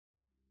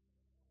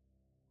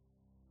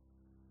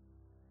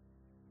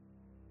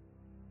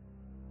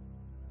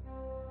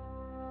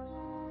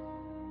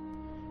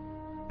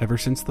Ever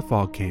since the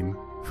fog came,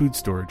 food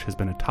storage has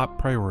been a top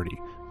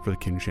priority for the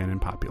Kinshannon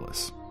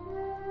populace.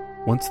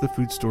 Once the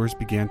food stores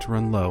began to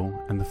run low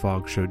and the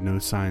fog showed no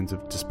signs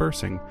of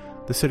dispersing,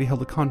 the city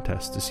held a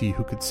contest to see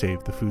who could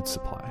save the food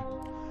supply.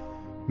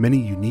 Many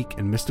unique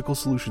and mystical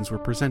solutions were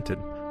presented,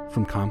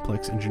 from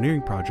complex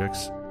engineering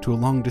projects to a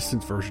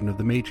long-distance version of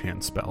the Mage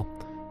Hand spell.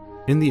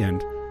 In the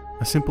end,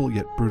 a simple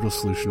yet brutal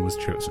solution was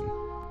chosen.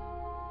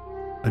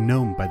 A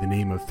gnome by the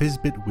name of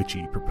Fizbit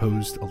Witchy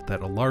proposed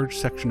that a large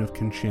section of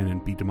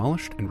Kinshannon be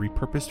demolished and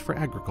repurposed for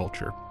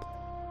agriculture.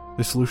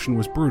 The solution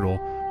was brutal,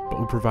 but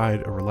would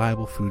provide a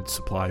reliable food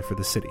supply for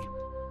the city.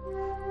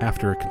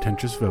 After a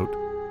contentious vote,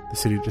 the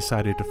city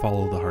decided to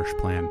follow the harsh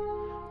plan,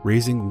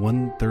 raising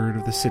 1/3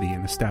 of the city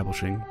and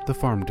establishing the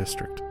Farm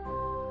District.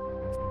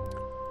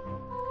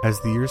 As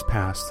the years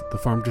passed, the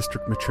Farm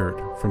District matured,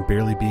 from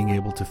barely being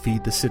able to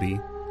feed the city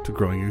to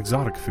growing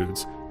exotic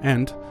foods,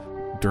 and,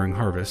 during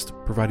harvest,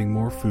 providing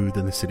more food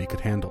than the city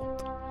could handle.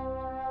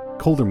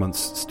 Colder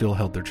months still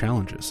held their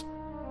challenges.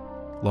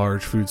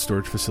 Large food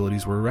storage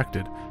facilities were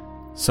erected,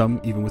 some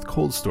even with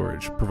cold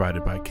storage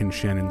provided by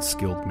Kinshannon's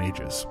skilled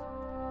mages.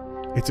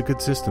 It's a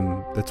good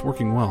system that's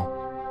working well,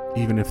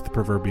 even if the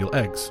proverbial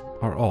eggs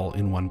are all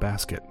in one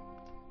basket.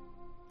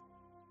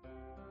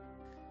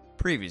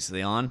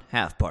 Previously on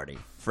Half Party,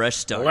 Fresh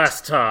Start.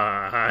 Last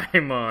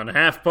time on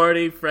Half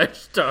Party, Fresh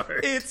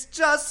Start. It's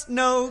just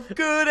no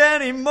good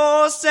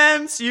anymore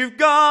since you've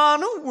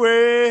gone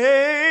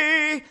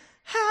away.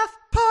 Half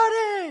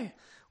Party.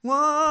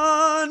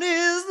 One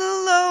is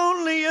the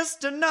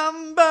loneliest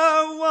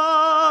number.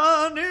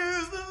 One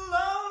is the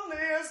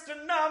loneliest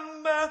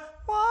number.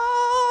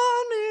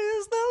 One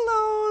is the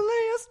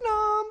loneliest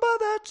number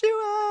that you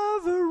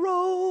ever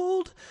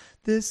rolled.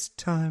 This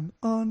time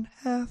on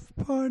Half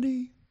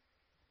Party.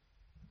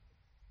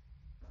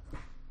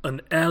 An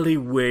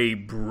alleyway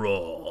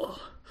brawl.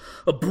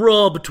 A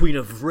brawl between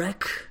a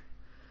wreck,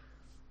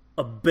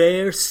 a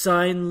bear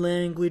sign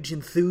language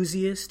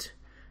enthusiast,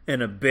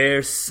 and a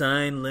bear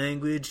sign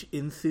language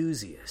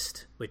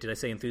enthusiast. Wait, did I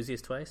say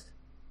enthusiast twice?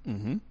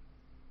 Mm-hmm.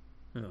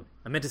 Oh,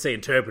 I meant to say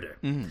interpreter.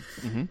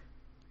 Mm-hmm. Mm-hmm.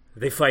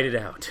 They fight it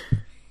out.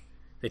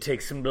 They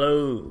take some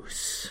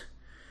blows.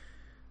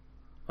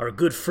 Our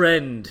good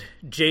friend,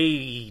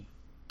 J.H.,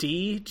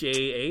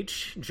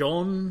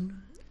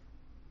 John...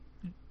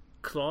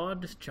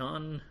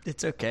 John...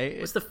 It's okay.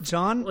 What's the...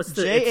 John... What's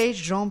the... J.H.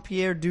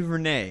 Jean-Pierre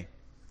Duvernay.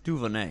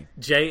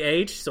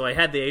 J.H., so I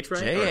had the H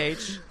right?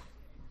 J.H.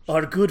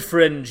 Our good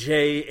friend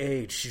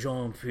J.H.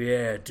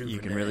 Jean-Pierre Duvernay. You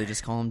can really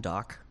just call him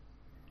Doc.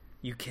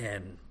 You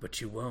can,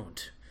 but you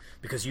won't.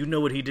 Because you know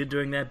what he did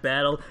during that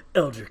battle?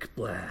 Eldritch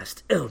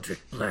Blast,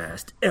 Eldritch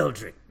Blast,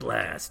 Eldritch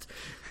Blast,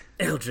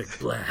 Eldritch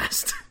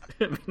Blast.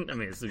 I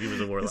mean, he was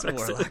a warlock. He's a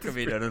warlock. I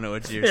mean, I don't know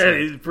what you're yeah,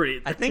 saying. he's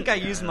pretty... I think I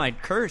used my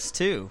curse,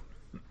 too.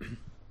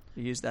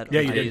 You used that.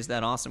 Yeah, you I did. used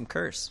that awesome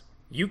curse.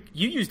 You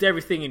used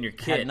everything in your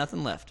kit. Had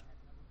nothing left.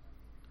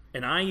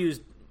 And I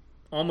used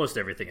almost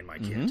everything in my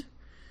kit.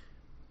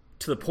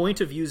 To the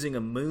point of using a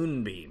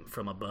moonbeam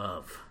from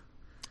above.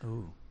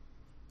 Ooh.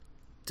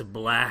 To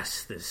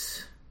blast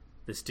this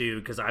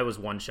dude, because I was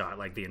one shot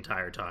like the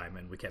entire time,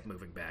 and we kept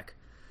moving back.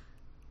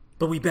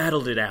 But we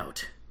battled it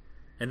out,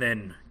 and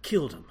then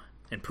killed him,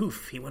 and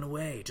poof, he went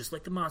away, just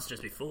like the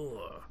monsters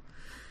before.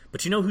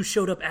 But you know who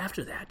showed up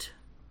after that?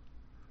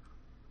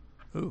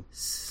 Who?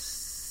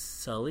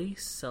 Sully?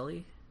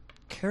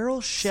 Carol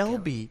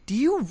Shelby. Do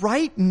you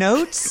write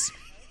notes?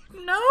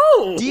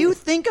 No! Do you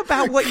think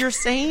about what you're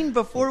saying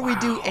before we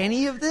do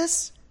any of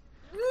this?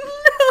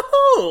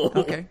 No!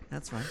 Okay,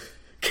 that's fine.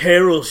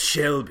 Carol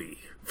Shelby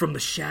from the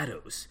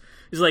shadows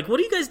is like, what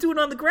are you guys doing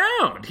on the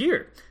ground?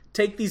 Here,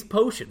 take these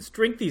potions,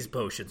 drink these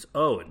potions.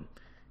 Oh, and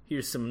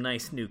here's some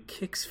nice new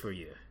kicks for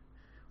you,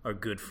 our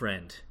good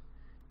friend,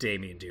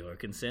 Damien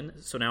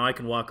D'Orkinson. So now I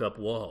can walk up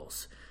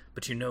walls.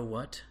 But you know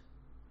what?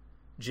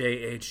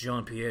 J.H.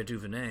 Jean-Pierre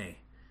Duvernay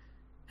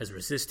has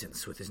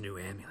resistance with his new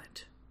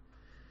amulet.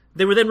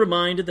 They were then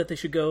reminded that they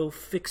should go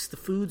fix the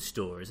food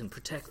stores and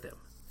protect them.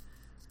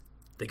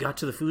 They got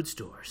to the food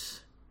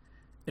stores,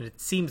 and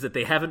it seems that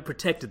they haven't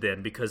protected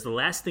them because the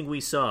last thing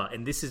we saw,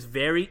 and this is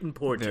very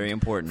important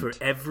for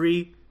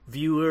every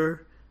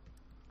viewer,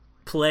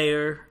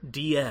 player,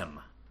 DM,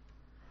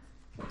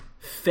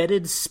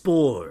 fetid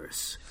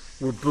spores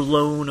were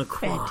blown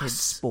across Fetid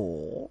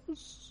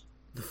spores.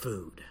 the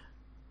food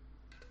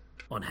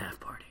on Half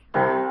Party.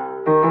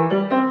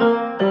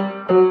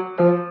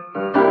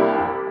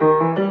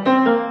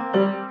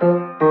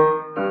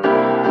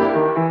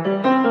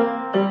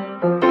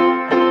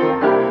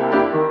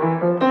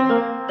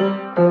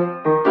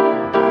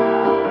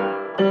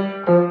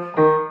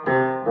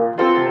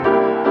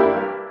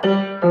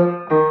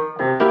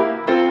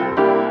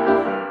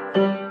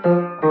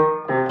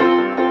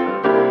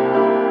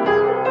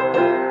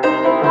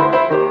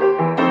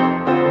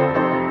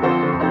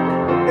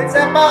 It's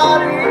a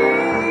party,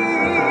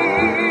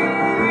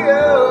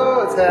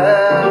 oh, it's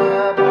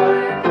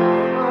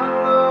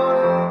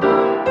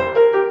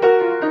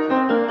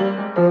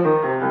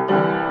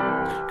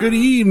Good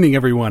evening,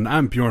 everyone.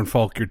 I'm Bjorn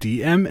Falk, your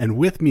DM, and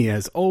with me,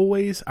 as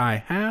always, I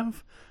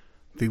have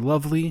the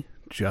lovely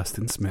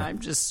Justin Smith. I'm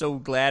just so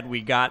glad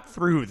we got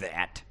through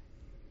that.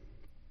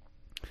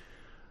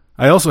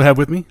 I also have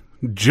with me,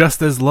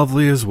 just as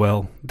lovely as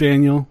well,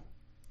 Daniel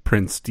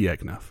Prince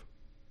Diegnov.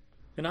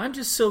 And I'm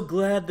just so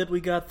glad that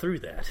we got through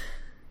that.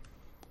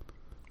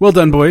 Well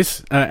done,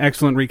 boys.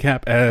 Excellent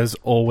recap, as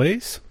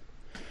always.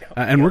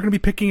 And we're going to be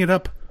picking it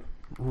up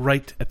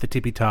right at the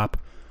tippy top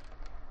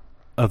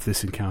of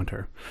this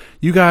encounter.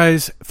 You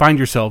guys find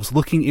yourselves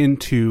looking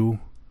into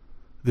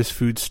this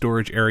food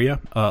storage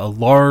area, a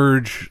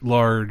large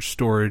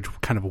storage,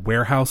 kind of a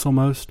warehouse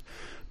almost.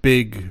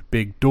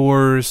 Big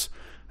doors,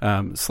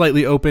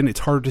 slightly open.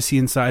 It's hard to see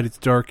inside. It's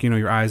dark.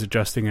 Your eyes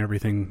adjusting and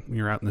everything.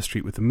 You're out in the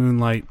street with the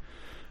moonlight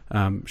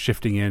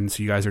shifting in.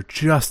 So you guys are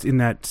just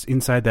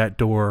inside that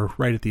door,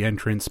 right at the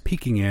entrance,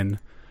 peeking in.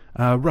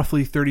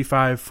 Roughly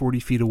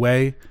 35-40 feet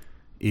away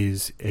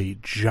is a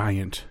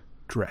giant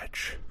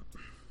dredge.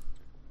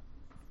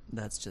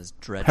 That's just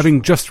dreadful.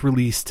 Having just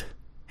released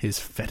his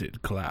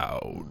fetid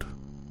cloud.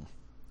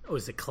 Oh,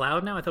 is it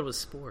cloud now? I thought it was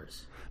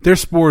spores.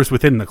 There's spores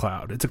within the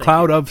cloud. It's a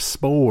cloud of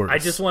spores. I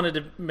just wanted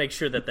to make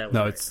sure that was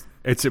no. right.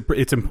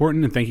 It's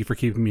important, and thank you for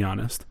keeping me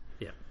honest.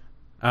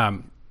 Yeah.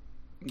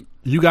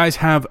 You guys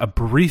have a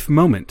brief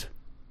moment.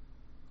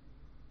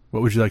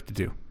 What would you like to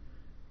do?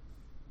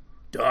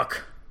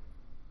 Doc,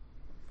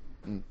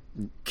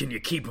 can you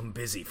keep him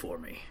busy for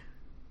me?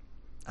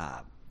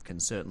 Can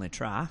certainly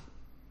try.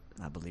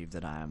 I believe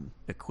that I am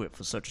equipped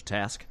for such a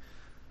task.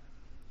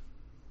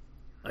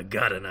 I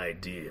got an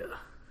idea.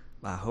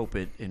 I hope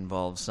it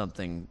involves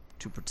something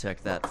to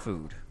protect that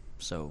food.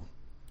 So,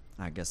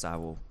 I guess I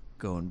will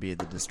go and be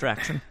the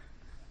distraction.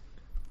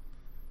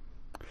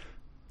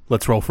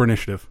 Let's roll for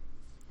initiative.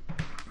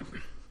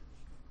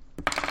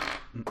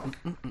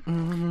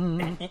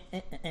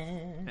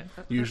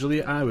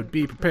 Usually I would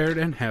be prepared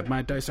and have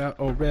my dice out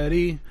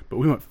already, but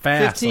we went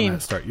fast 15. on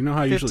that start. You know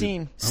how 15.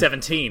 usually...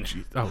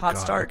 17. Oh, Hot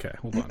God. start. Okay,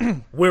 hold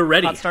on. We're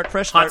ready. Hot start,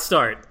 fresh Hot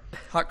start.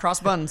 start. Hot cross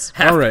buns.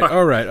 all right.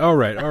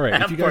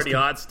 Half If you guys party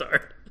hot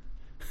start.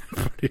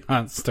 Pretty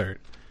hot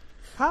start.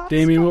 Hot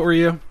Damien, what were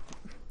you?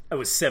 I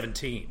was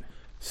 17.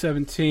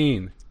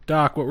 17.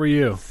 Doc, what were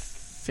you?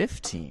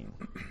 15.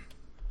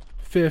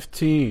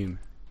 15.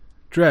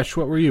 Dresh,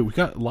 what were you? We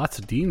got lots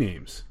of D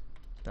names.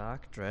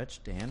 Doc, Dredge,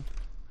 Dan,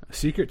 A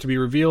secret to be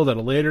revealed at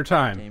a later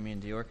time.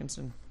 Damien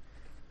Diorkinson.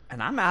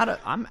 And I'm out.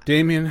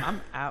 Damien.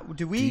 I'm out.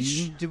 Did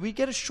we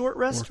get a short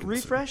rest Orkinson.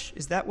 refresh?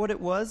 Is that what it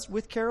was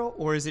with Carol,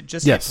 or is it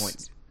just Yes. hit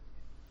points?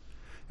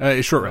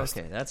 A short rest.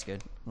 Okay, that's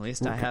good. At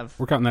least I have.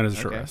 We're counting that as a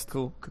short Okay, rest.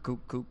 cool.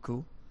 Cool.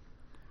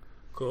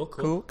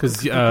 Cool.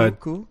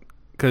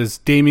 Because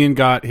Damien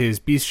got his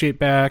beast shape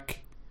back.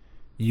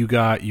 You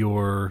got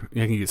your...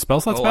 You can get spell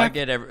slots Oh, back?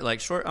 I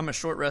get short. I'm a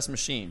short rest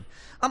machine.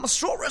 I'm a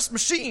short rest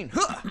machine.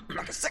 Huh,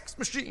 like a sex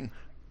machine.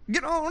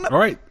 Get on up. All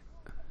right.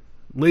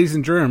 Ladies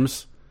and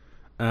germs,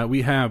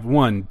 we have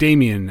one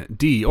Damien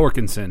D.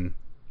 Orkinson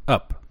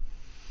up.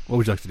 What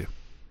would you like to do?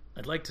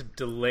 I'd like to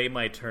delay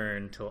my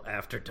turn till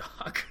after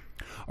Doc.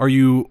 Are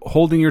you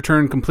holding your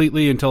turn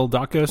completely until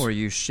Doc goes? Or are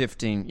you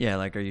shifting? Yeah,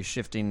 like are you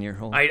shifting your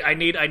whole? I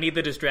need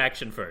the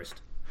distraction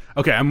first.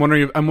 Okay, I'm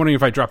wondering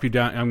if I drop you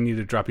down. I need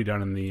to drop you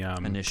down in the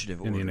Initiative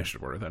in the order.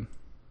 initiative order. Then.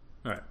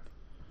 All right.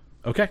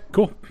 Okay,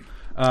 cool.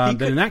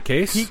 Then in that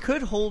case, he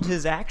could hold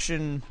his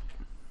action.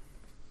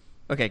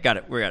 Okay, got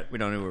it. We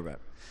don't know what we're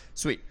about.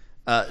 Sweet.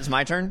 Is it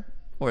my turn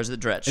or is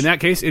it Dredge? in that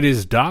case, it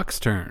is Doc's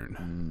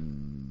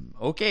turn.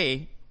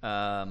 Okay.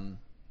 I'm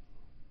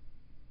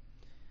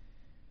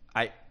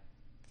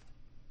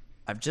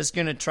just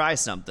gonna try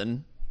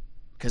something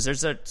because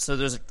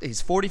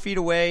he's 40 feet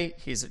away.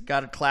 He's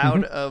got a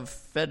cloud of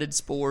fetid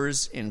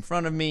spores in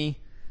front of me.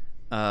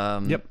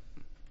 Yep.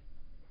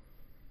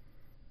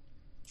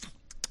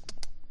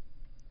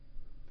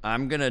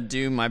 I'm gonna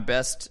do my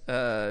best.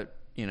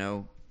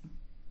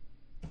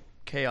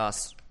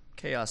 Chaos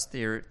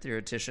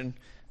theoretician,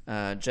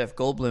 Jeff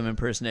Goldblum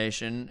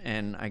impersonation,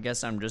 and I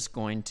guess I'm just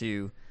going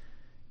to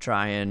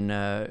try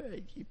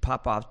and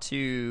pop off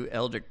 2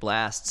 Eldritch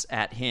blasts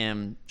at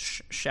him,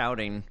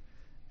 shouting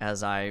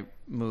as I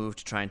move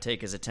to try and take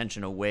his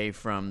attention away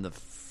from the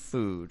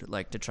food,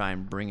 like to try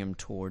and bring him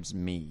towards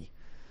me.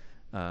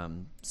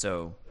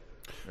 So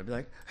I'd be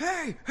like,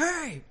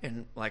 hey,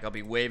 and like I'll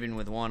be waving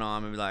with one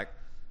arm and be like,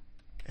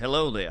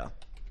 hello there,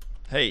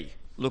 hey,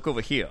 look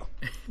over here,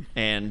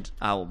 and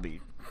I will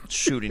be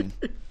shooting.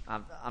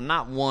 I'm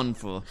not one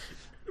for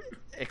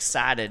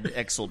excited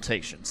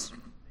exultations.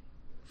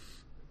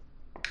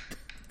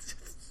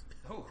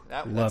 Oh,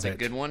 that's a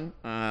good one.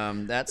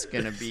 That's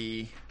going to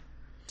be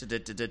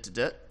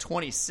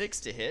 26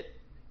 to hit.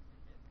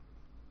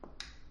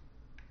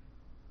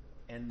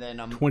 And then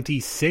I'm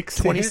 26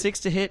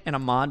 to hit and a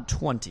mod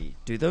 20.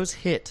 Do those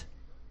hit?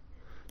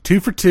 2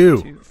 for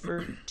 2. 2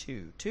 for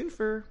 2. 2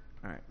 for...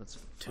 All right, let's...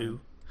 2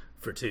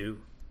 for 2.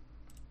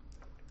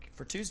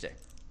 For Tuesday.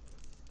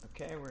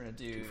 Okay, we're going to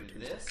do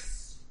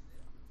this.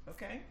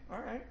 Okay, all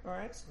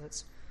right. So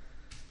let's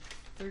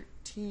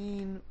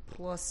 13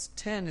 plus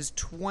 10 is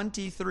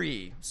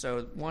 23.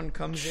 So one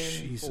comes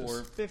in Jesus.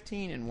 for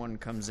 15 and one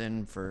comes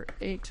in for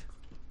 8.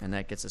 And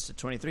that gets us to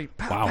 23.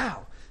 Pow, Wow.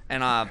 pow.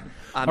 And I'm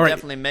right.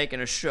 definitely making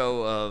a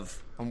show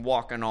of, I'm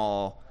walking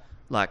all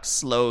like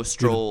slow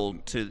stroll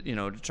to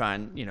try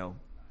and,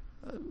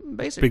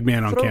 basically Big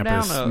man on throw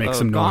campus, down make a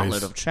some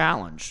gauntlet noise. of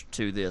challenge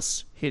to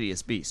this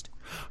hideous beast.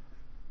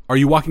 Are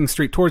you walking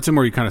straight towards him,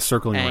 or are you kind of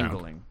circling around?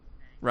 Angling.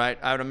 Right?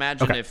 I would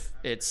imagine Okay. if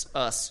it's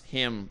us,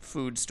 him,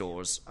 food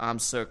stores, I'm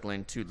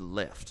circling to the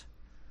left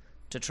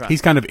to try.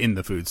 He's kind of in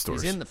the food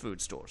stores. He's in the food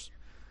stores.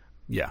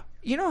 Yeah.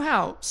 You know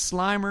how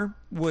Slimer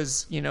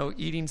was,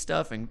 eating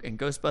stuff and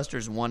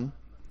Ghostbusters 1?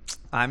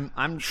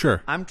 I'm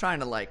Sure. I'm trying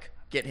to like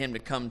get him to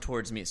come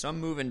towards me. So I'm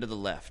moving to the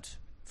left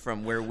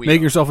from where we Make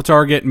are. yourself a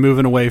target,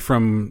 moving away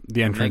from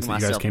the entrance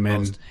Make that you guys myself came the in.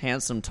 most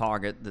handsome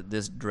target that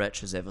this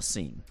dretch has ever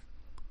seen.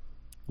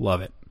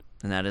 Love it.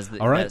 And that is the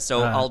All right.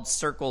 so I'll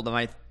circle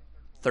my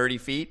 30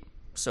 feet.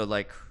 So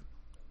like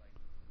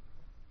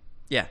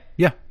yeah.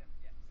 Yeah.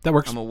 That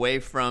works. I'm away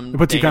from It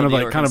puts you Daniel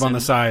kind of like- kind of on the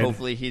Jorgensen. side.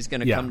 Hopefully he's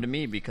going to Yeah. come to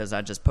me because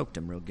I just poked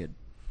him real good.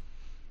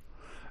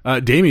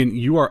 Damien,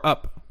 you are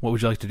up. What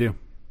would you like to do?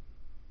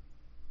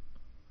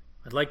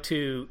 I'd like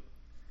to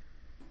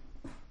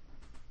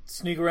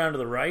sneak around to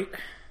the right.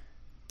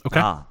 Okay.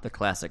 Ah, the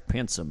classic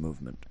pincer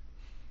movement.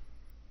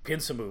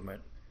 Pincer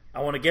movement. I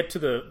want to get to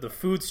the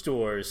food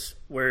stores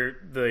where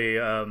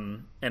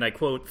the, and I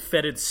quote,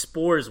 fetid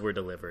spores were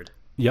delivered.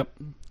 Yep.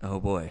 Oh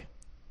boy.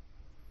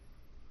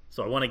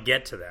 So I want to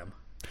get to them.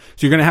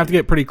 So you're going to have to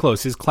get pretty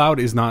close. His cloud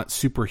is not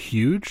super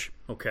huge,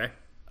 Okay.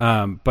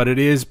 but it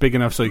is big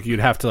enough so you'd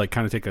have to like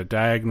kind of take a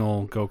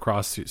diagonal, go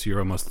across, so you're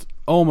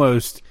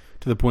almost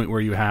to the point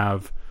where you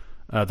have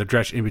the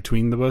dretch in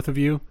between the both of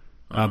you,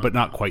 but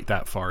not quite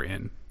that far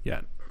in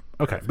yet.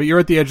 Okay, but you're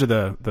at the edge of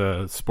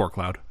the spore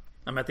cloud.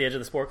 I'm at the edge of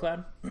the spore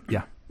cloud.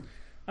 Yeah.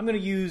 I'm going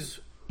to use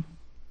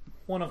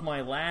one of my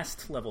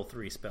last level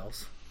 3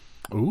 spells.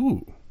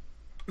 Ooh.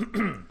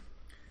 And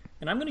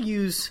I'm going to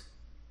use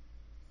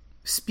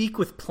Speak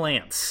with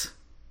Plants.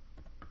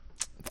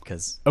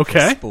 Because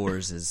Okay.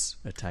 spores is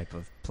a type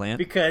of plant.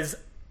 Because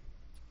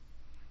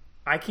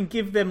I can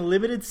give them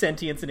limited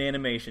sentience and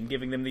animation,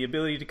 giving them the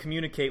ability to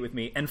communicate with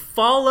me and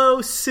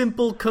follow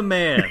simple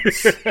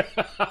commands.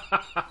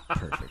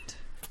 Perfect.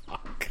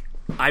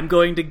 I'm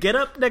going to get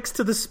up next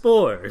to the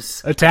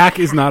spores. Attack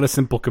is not a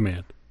simple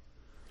command.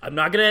 I'm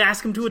not going to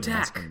ask them to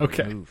attack.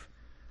 Okay. Move.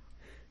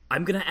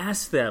 I'm going to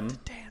ask them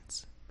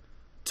Dance.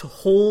 to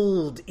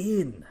hold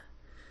in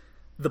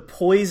the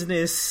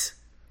poisonous,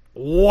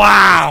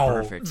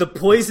 Perfect. the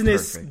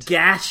poisonous, Perfect.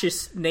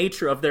 gaseous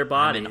nature of their in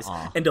bodies,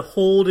 awe. and to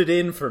hold it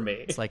in for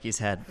me. It's like he's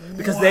had.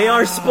 Because they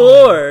are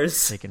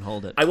spores. They can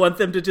hold it. I want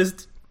them to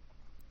just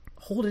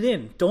hold it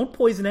in. Don't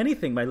poison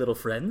anything, my little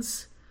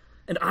friends.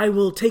 And I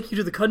will take you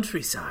to the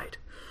countryside.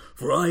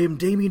 For I am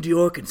Damien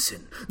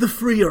Jorgensen, the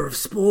freer of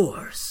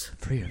spores.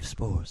 Free of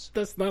spores.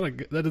 That's not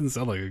that doesn't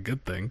sound like a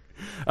good thing.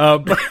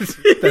 But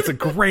that's a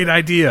great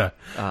idea.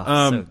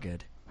 Oh, so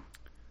good.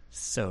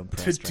 So To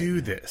impressed. do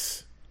right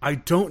this, I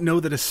don't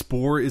know that a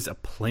spore is a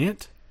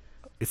plant.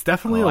 It's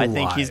definitely now. alive. I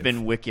think he's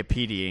been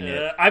Wikipediaing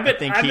it. I've been- I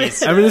think I've been-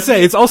 he's. I'm going to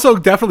say it's also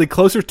definitely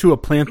closer to a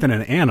plant than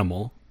an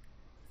animal.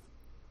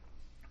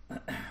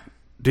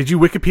 Did you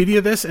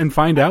Wikipedia this and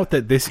find out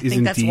that this I is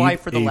think that's indeed why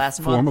for the a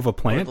last form month, of a or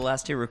plant? the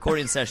last 2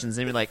 recording sessions,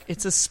 they'd be like,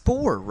 "It's a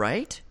spore,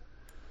 right?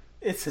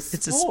 It's a spore.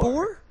 It's a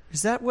spore.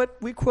 Is that what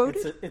we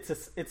quoted?" It's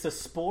a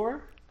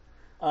spore.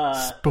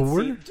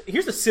 Spore? See,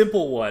 here's a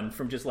simple one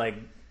from just like,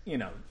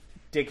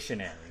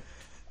 dictionary.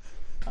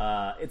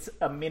 It's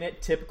a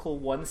minute typical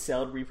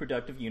one-celled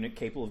reproductive unit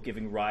capable of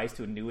giving rise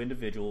to a new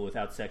individual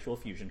without sexual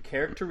fusion.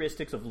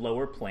 Characteristics of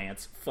lower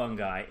plants,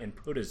 fungi, and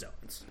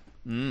protozoans.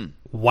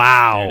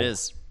 Wow. There it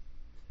is.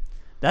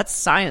 That's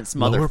science,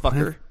 Lower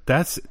motherfucker.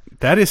 plant-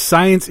 that is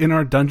science in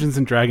our Dungeons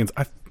and Dragons.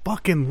 I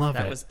fucking love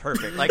That it. was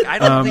perfect. Like I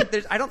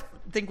don't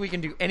think we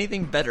can do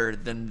anything better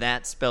than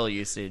that spell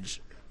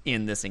usage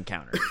in this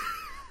encounter.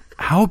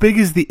 How big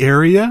is the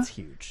area? It's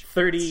huge.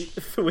 30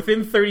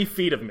 within 30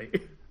 feet of me.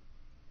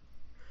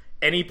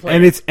 Any plant,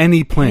 And it's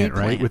any plant, Any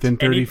right? plant. Within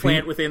 30 any feet.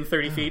 plant within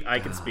 30 feet, I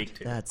can speak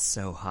to That's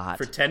so hot.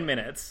 for 10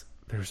 minutes.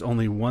 There's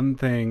only one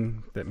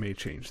thing that may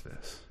change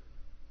this.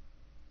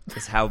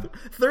 Is how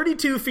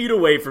 32 feet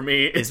away from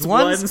me is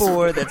one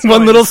spore that's One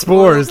going little to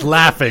spore is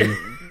laughing.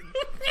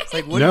 It's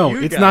like, what No, are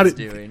you it's guys not-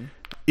 doing?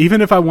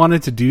 Even if I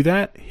wanted to do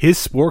that, his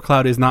spore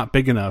cloud is not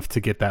big enough to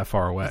get that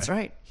far away. That's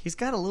right. He's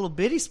got a little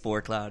bitty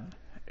spore cloud.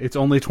 It's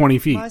only 20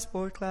 feet. My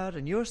spore cloud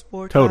and your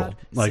spore Total, cloud.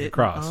 like sitting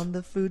across. on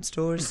the food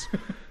stores.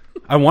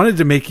 I wanted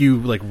to make you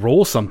like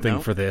roll something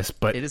Nope. for this,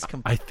 but It is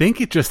I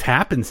think it just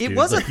happens. It dude.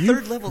 was Like, a you've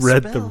third level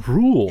read spell. the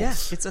rules. Yeah,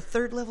 it's a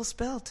third level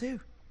spell too.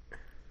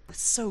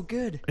 It's so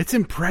good. It's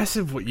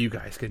impressive what you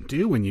guys can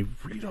do when you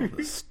read all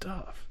this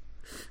stuff.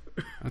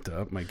 I have to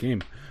up my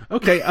game.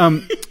 Okay,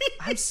 I'm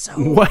so.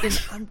 What?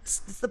 It's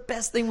the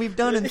best thing we've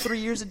done in 3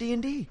 years of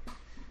D&D.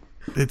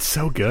 it's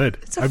so good.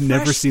 a I've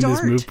never fresh seen this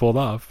start. move pulled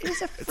off. It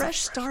is a fresh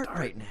start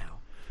right now.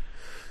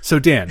 So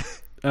Dan,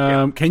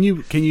 Can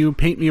you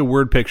paint me a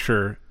word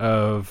picture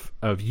of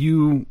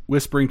you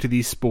whispering to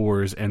these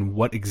spores and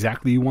what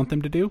exactly you want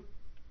them to do?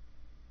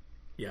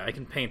 Yeah, I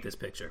can paint this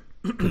picture.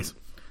 Please.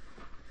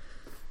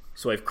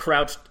 So I've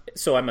crouched.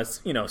 So I'm a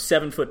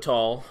 7 foot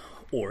tall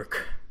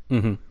orc,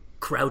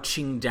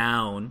 crouching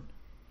down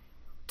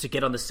to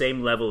get on the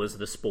same level as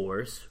the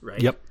spores,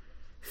 right? Yep.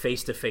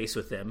 Face to face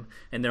with them,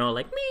 and they're all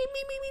like me,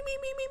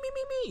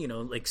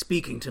 like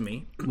speaking to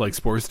me, Like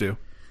spores do.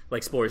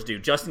 like spores do.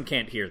 Justin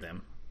can't hear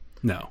them,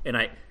 No.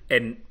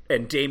 and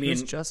Damien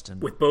Who's Justin?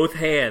 with both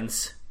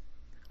hands.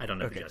 I don't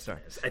know who Okay, Justin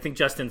sorry. is. I think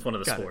Justin's one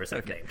of the Got it, spores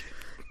I've okay.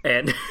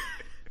 named,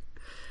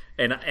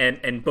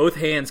 and both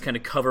hands kind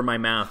of cover my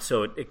mouth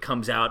so it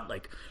comes out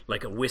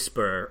like a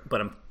whisper,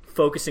 but I'm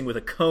focusing with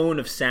a cone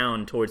of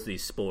sound towards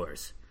these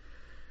spores.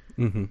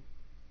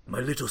 My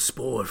little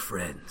spore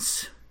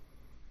friends,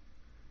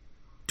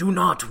 do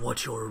not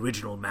what your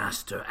original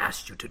master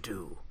asked you to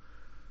do.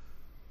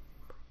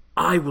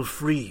 I will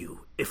free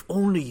you if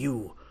only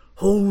you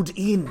hold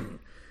in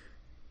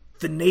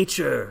the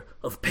nature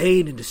of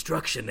pain and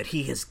destruction that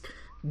he has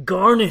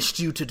garnished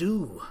you to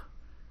do.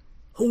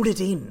 Hold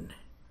it in,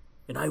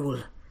 and I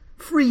will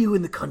free you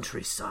in the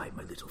countryside,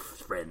 my little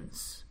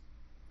friends,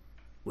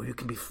 where you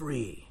can be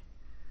free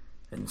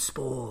and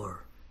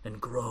spore and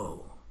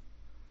grow,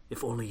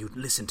 if only you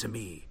listen to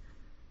me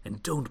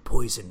and don't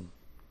poison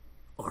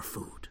our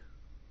food.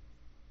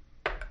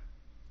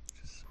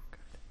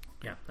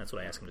 Yeah, that's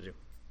what I asked him to do.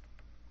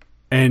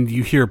 And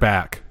you hear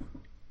back,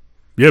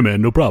 yeah,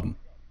 man, no problem.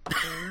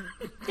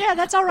 Yeah,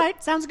 that's all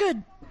right. Sounds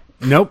good.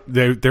 Nope,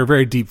 they're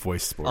very deep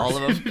voiced spores. All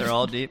of them? They're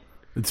all deep?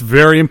 It's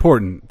very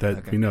important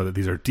that we know that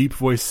these are deep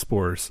voiced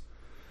spores.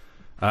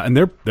 And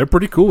they're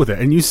pretty cool with it.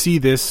 And you see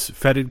this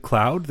fetid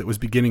cloud that was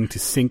beginning to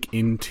sink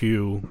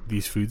into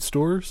these food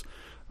stores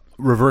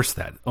reverse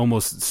that,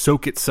 almost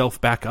soak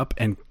itself back up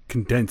and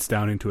condense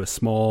down into a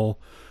small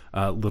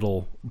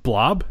little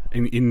blob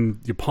in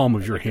the palm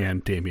of your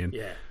hand, Damien.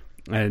 Yeah.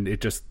 And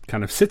it just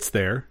kind of sits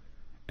there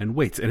and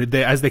waits. And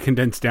as they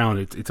condense down,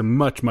 it's a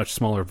much, much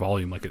smaller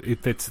volume. Like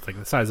it fits like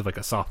the size of like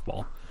a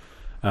softball.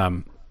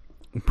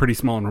 Pretty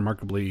small and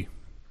remarkably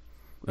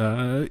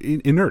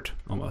inert,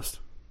 almost.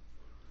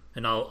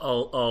 And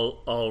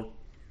I'll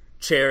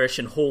cherish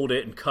and hold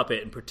it and cup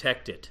it and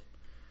protect it,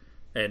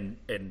 and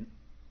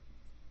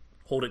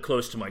hold it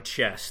close to my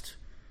chest,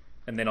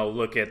 and then I'll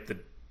look at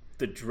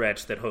the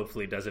dretch that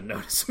hopefully doesn't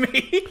notice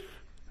me.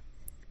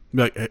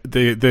 Like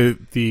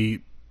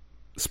the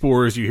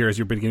spores you hear as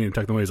you're beginning to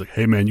tuck them away is like,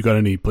 hey man, you got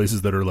any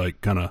places that are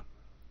like kind of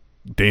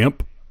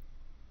damp?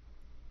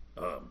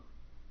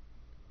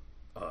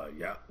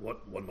 Yeah.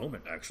 One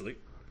moment, actually.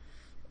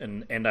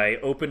 And I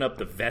open up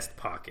the vest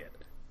pocket,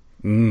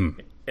 Mm.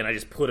 and I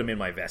just put them in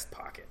my vest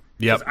pocket.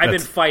 Yep, 'Cause I've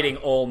been fighting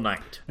all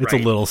night. It's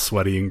right? a little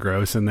sweaty and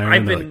gross in there.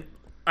 I've and they're been.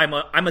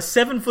 I'm a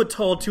 7 foot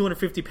tall,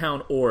 250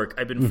 pound orc.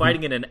 I've been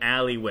fighting in an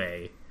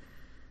alleyway.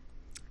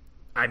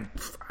 I'm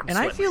And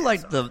I sweating feel my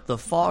like ass off. the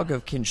fog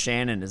of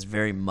Kinshannon is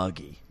very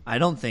muggy. I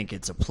don't think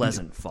it's a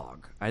pleasant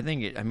fog. I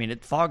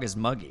think fog is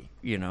muggy,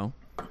 you know?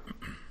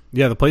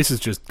 Yeah, the place is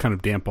just kind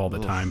of damp all the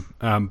time.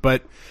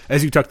 But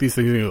as you tuck these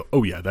things, you go,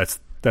 oh yeah, that's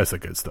the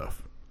good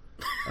stuff.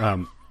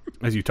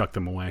 As you tuck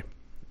them away.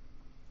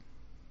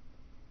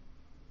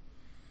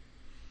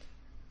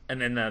 And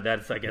then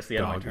that's, I guess, the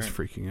end Dog of my is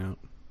turn. freaking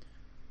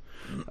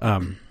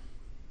out.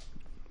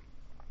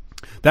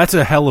 That's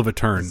a hell of a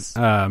turn.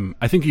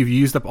 I think you've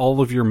used up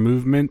all of your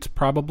movement,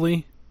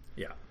 probably,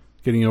 Yeah.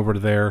 getting over to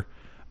there.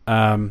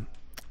 The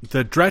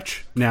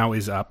Dretch now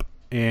is up,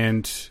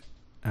 and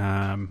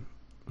I'm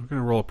going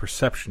to roll a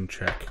perception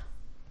check.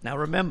 Now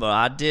remember,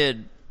 I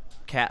did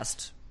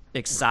cast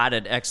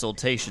excited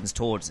exultations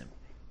towards him.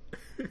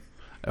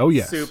 Oh,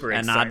 yes. Super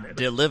And excited. I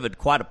delivered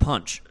quite a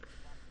punch.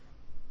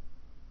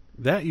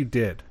 That you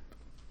did.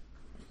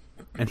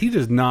 And he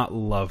does not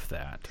love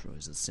that.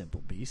 Troy's a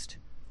simple beast.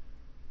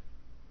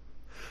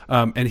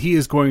 And he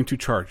is going to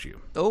charge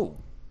you. Oh,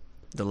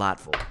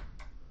 delightful.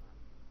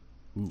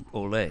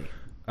 Ole.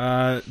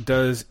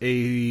 Does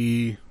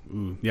a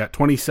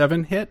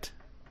 27 hit?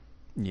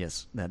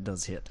 Yes, that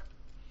does hit.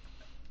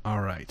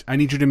 All right. I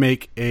need you to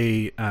make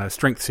a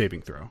strength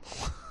saving throw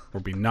or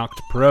be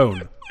knocked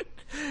prone.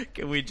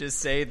 Can we just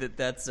say that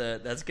that's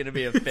going to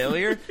be a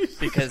failure?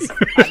 Because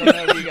I don't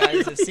know if you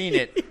guys have seen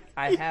it.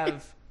 I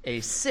have a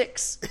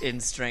 6 in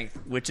strength,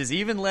 which is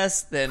even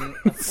less than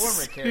a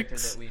former character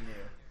that we knew.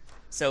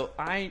 So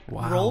I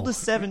rolled a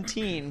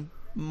 17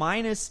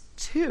 minus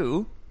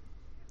 2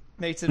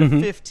 makes it a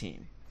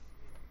 15.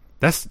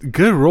 That's a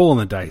good roll on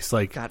the dice.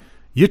 Like, God,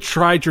 you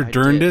tried your I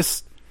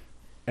darndest,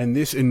 and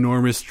this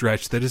enormous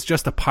stretch that is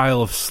just a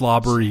pile of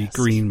slobbery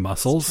green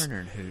muscles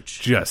Turner and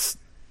Hooch. just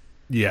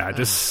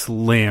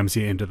slams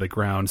you into the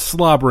ground,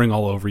 slobbering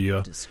all over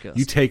you. Disgusting.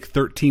 You take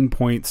 13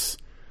 points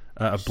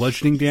of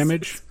bludgeoning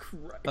damage.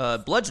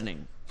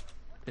 Bludgeoning.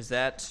 Is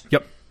that...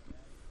 Yep.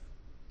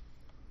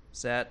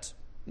 Is that...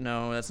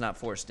 No, that's not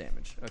force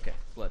damage. Okay,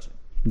 bludgeoning.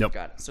 Nope.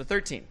 Got it. So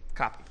 13.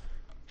 Copy.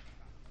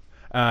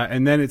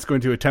 And then it's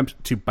going to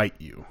attempt to bite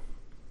you.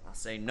 I'll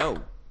say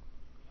no.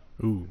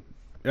 Ooh.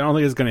 I don't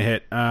think it's going to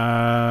hit.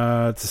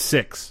 It's a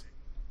 6.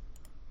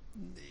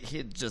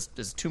 It just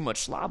is too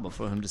much slobber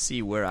for him to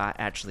see where I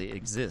actually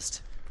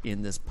exist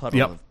in this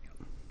puddle of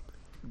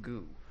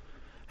goo.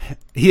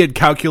 He had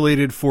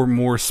calculated for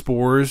more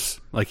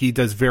spores. Like, he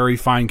does very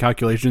fine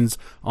calculations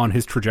on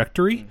his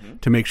trajectory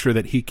to make sure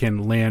that he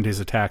can land his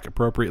attack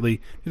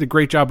appropriately. He did a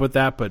great job with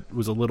that, but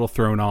was a little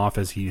thrown off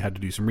as he had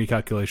to do some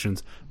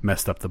recalculations,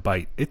 messed up the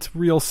bite. It's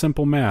real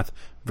simple math.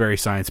 Very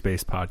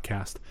science-based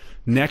podcast.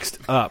 Next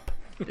up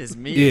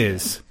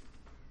is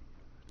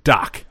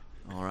Doc.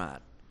 All right.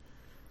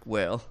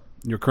 Well,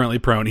 you're currently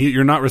prone.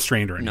 You're not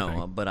restrained or anything.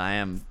 No, but I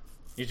am.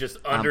 You're just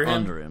I'm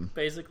under him,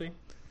 basically?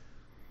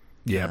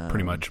 Yeah,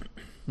 pretty much.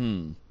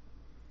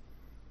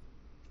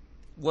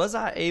 Was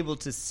I able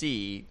to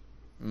see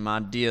my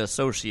dear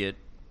associate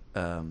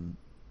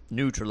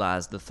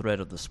neutralize the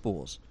threat of the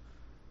spores?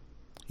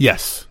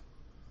 Yes.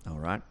 All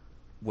right.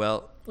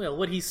 Well,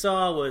 what he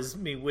saw was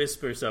me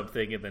whisper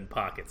something and then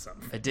pocket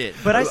something. I did,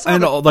 but I saw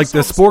and the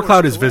the spore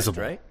cloud is collect,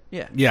 visible, right?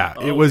 Yeah, yeah.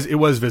 It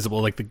was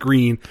visible, like the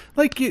green,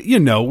 like you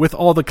know, with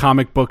all the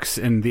comic books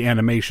and the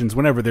animations.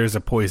 Whenever there's a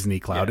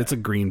poisony cloud, it's a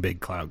green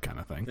big cloud kind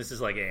of thing. This is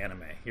like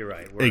anime. You're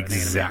right. We're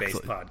Exactly. an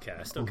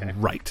anime-based podcast. Okay,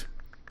 right.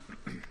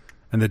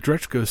 And the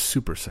Dretch goes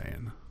Super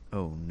Saiyan.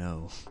 Oh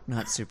no,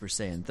 not Super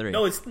Saiyan 3.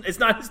 No, it's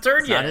not his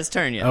turn yet. Not his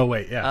turn yet. Oh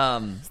wait,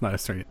 yeah. It's not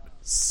his turn yet.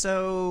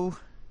 So,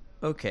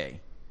 okay.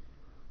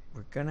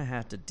 We're gonna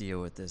have to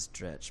deal with this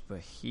Dretch, but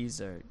he's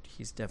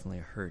definitely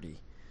a hurdy.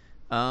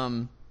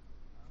 I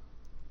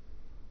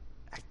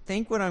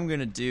think what I'm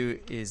gonna do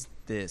is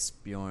this,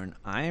 Bjorn.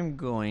 I am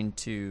going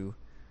to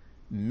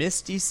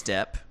Misty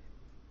Step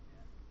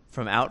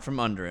from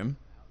under him.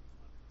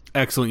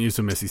 Excellent use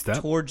of Misty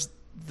Step towards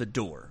the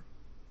door.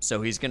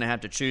 So he's gonna have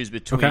to choose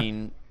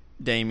between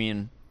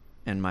Damien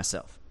and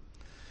myself.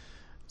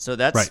 So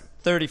that's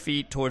 30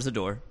 feet towards the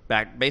door,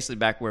 basically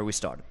back where we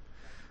started.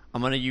 I'm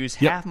going to use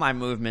half my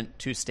movement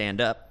to stand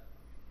up,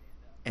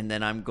 and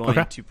then I'm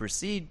going to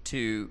proceed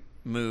to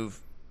move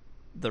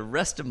the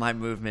rest of my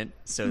movement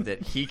so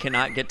that he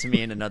cannot get to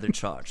me in another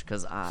charge,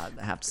 because I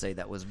have to say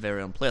that was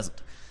very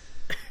unpleasant.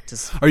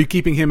 Are you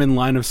keeping him in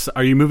line of sight?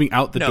 Are you moving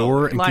out the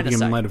door and keeping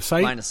him in line of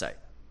sight? Line of sight.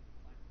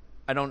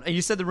 I don't.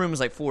 You said the room was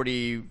like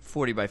 40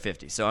 by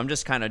 50, so I'm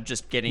just kind of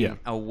getting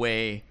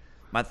away.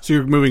 So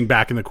you're moving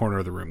back in the corner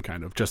of the room,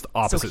 kind of, just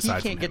opposite sides. So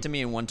he can't get to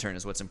me in one turn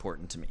is what's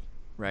important to me,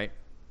 right?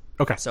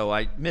 Okay. So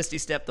I Misty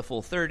Step the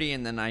full 30,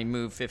 and then I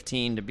move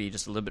 15 to be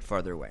just a little bit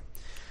farther away.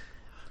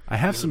 I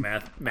have some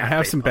bad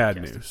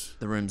news.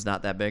 The room's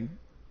not that big?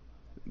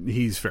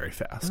 He's very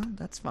fast. Oh,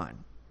 that's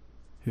fine.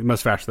 He's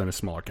much faster than his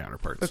smaller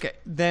counterparts. Okay,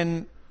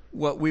 then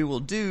what we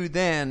will do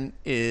then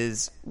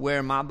is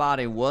where my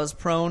body was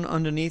prone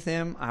underneath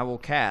him, I will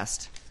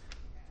cast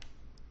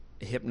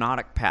a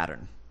hypnotic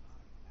pattern.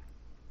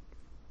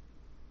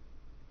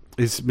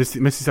 Is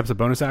Misty Step's a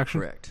bonus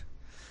action? Correct.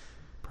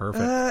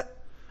 Perfect.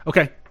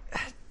 Okay.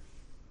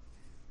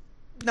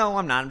 No,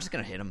 I'm not. I'm just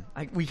gonna hit him.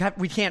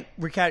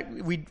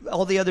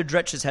 All the other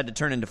Dretches had to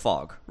turn into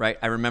fog, right?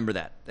 I remember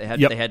that they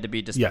had to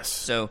be dispersed. Yes.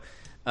 So,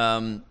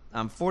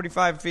 I'm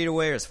 45 feet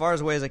away, or as far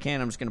away as I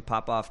can. I'm just gonna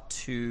pop off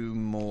 2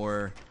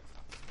 more.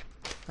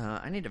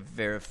 I need to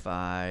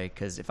verify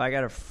because if I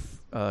got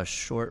a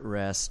short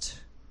rest,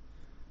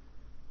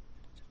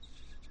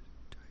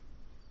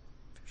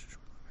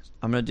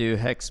 I'm gonna do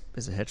Hex.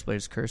 Is it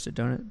Hexblade's Curse a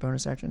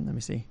bonus action? Let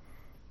me see.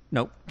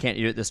 Nope, can't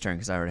do it this turn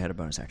because I already had a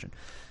bonus action.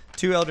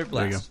 2 Eldritch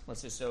Blasts.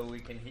 Let's just so we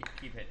can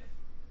keep hitting.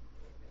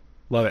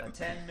 Love it. A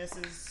 10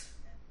 misses.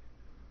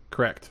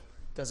 Correct.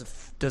 Does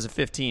a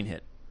 15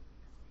 hit?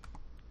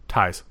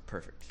 Ties.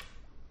 Perfect.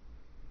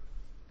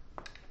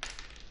 Roll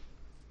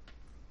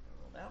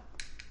out.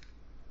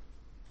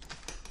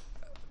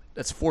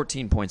 That's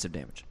 14 points of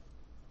damage.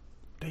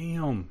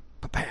 Damn.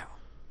 Pa-pow.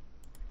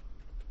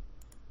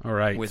 All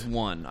right. With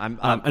 1.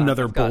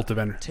 Another I've bolt got of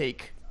energy.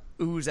 Take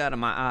ooze out of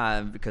my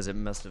eye because it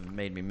must have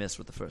made me miss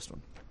with the first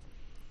one.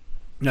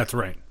 That's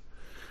right.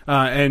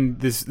 And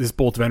this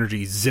bolt of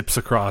energy zips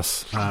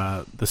across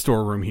the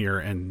storeroom here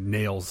and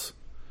nails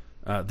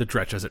the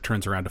Dretch as it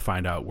turns around to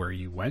find out where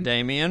you went.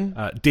 Damien,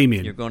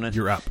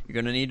 you're up. You're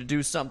gonna need to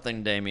do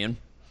something, Damien.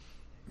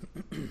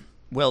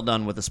 Well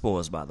done with the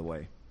spores, by the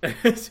way.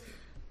 What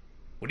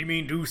do you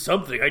mean, do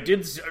something? I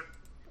did.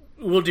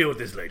 We'll deal with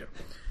this later.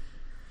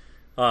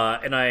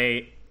 And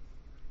I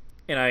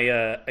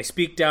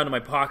speak down to my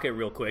pocket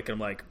real quick, and I'm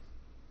like,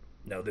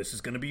 "Now this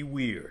is gonna be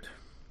weird."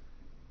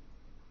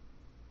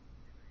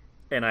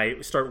 And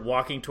I start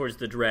walking towards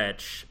the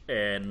Dretch,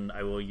 and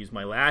I will use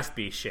my last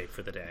beast shape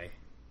for the day.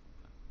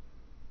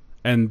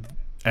 And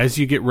as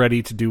you get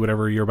ready to do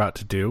whatever you're about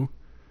to do,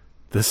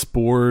 the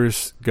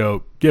spores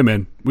go, "Yeah,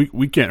 man,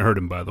 we can't hurt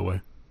him, by the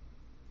way."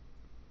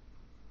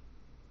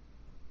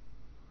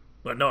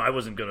 But no, I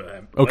wasn't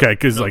gonna. Okay,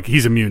 because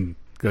he's immune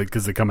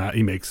because they come out.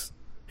 He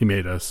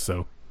made us,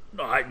 so.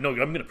 No, I'm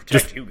gonna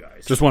protect you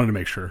guys. Just wanted to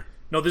make sure.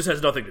 No, this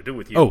has nothing to do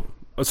with you. Oh,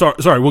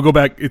 sorry. We'll go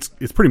back. It's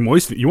pretty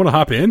moist. You want to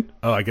hop in?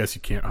 Oh, I guess you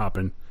can't hop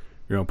in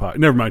your own pot.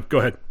 Never mind. Go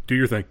ahead. Do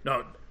your thing.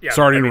 No, yeah.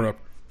 Sorry to interrupt.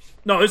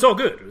 No, it's all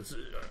good.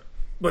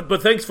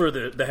 But thanks for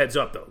the heads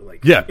up, though.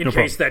 Like, Yeah, in no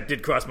case problem. that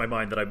did cross my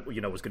mind that I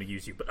was going to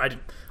use you, but I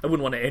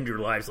wouldn't want to end your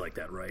lives like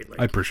that, right? Like,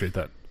 I appreciate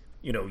that.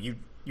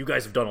 You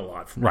guys have done a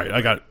lot for me. Right,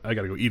 I got to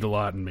go eat a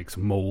lot and make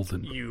some mold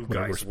and You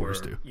whatever we're guys were,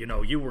 supposed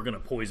to. you were going to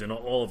poison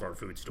all of our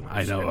food stores.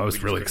 I know, and I we was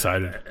just really didn't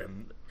excited. have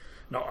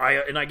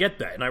that. And I get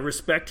that, and I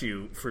respect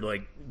you for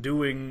like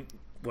doing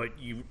what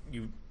you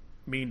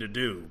mean to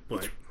do.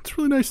 But It's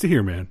really nice to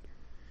hear, man.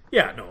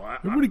 yeah, no,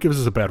 Everybody gives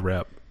us a bad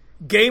rap.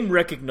 game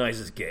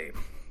recognizes game.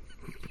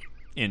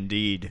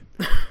 Indeed.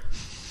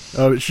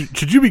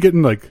 Should you be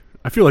getting like?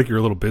 I feel like you're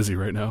a little busy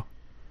right now.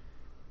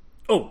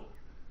 Oh,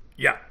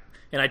 yeah.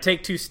 And I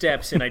take 2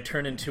 steps and I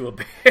turn into a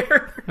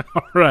bear.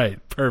 All right,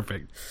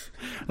 perfect.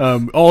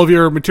 All of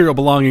your material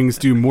belongings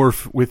do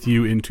morph with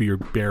you into your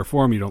bear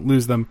form. You don't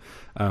lose them,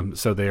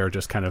 so they are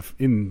just kind of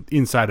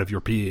inside of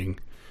your being,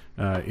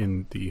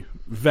 in the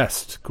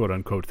vest, quote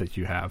unquote, that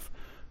you have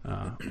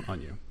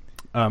on you.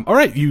 All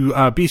right, you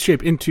beast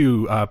shape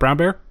into brown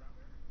bear.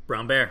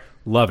 Brown bear.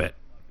 Love it.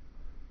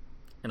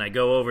 And I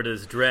go over to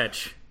this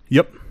Dretch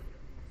Yep.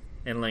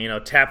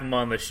 and tap him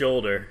on the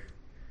shoulder,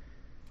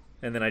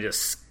 and then I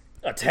just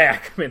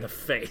attack him in the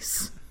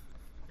face.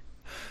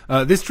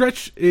 This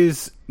Dretch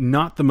is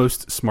not the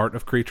most smart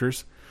of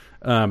creatures.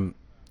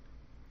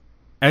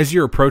 As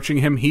you're approaching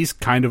him, he's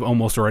kind of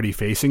almost already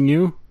facing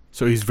you,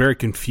 so he's very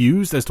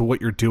confused as to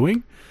what you're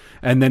doing.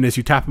 And then as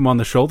you tap him on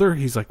the shoulder,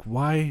 he's like,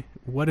 "Why?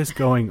 What is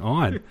going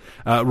on?"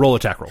 Roll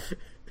attack roll.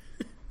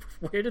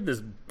 Where did this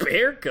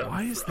bear come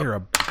Why is from? there a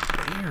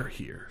bear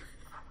here?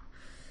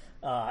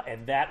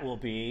 And that will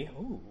be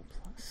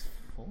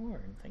 +4.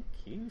 Thank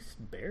you,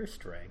 bear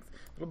strength.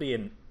 It'll be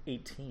an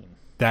 18.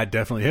 That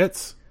definitely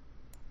hits.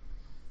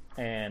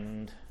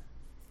 And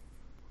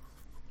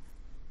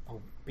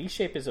B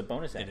shape is a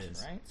bonus action,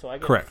 is. right? So I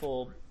get Correct.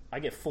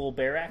 full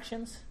bear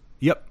actions.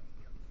 Yep.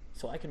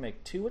 So I can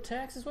make 2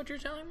 attacks. Is what you're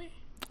telling me?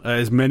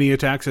 As many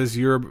attacks as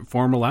your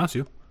form allows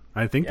you.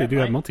 I think they do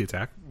have right.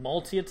 multi-attack.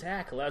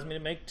 Multi-attack allows me to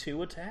make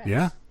 2 attacks.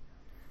 Yeah.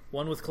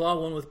 One with claw,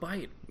 one with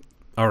bite.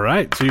 All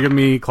right. So you give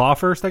me claw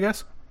first, I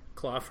guess?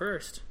 Claw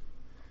first.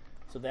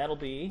 So that'll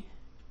be...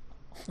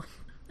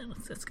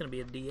 that's going to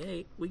be a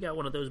D8. We got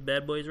one of those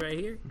bad boys right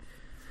here.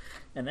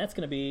 And that's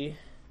going to be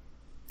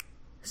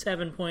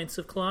 7 points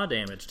of claw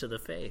damage to the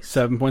face.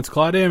 7 points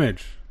claw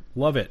damage.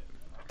 Love it.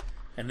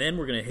 And then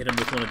we're going to hit him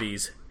with one of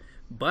these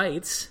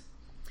bites.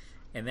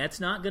 And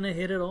that's not going to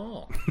hit at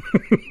all.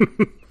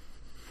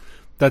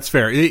 That's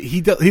fair.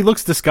 He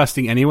looks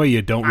disgusting anyway.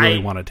 You don't really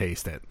want to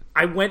taste it.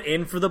 I went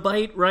in for the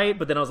bite, right?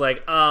 But then I was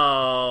like,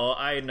 oh,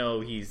 I know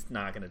he's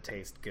not going to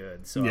taste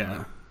good. So I'm Yeah.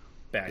 gonna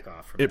back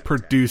off from It that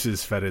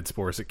produces fetid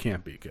spores. It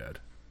can't be good.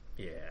 attack.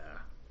 Yeah.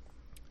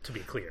 To be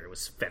clear, it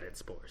was fetid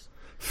spores.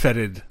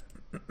 Fetid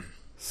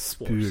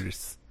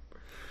spores.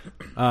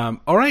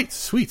 All right,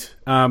 sweet.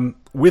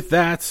 With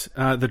that,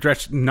 the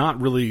Dretch not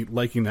really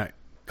liking that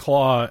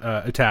claw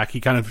attack,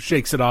 he kind of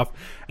shakes it off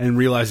and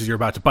realizes you're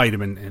about to bite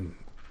him, and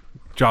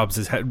rubs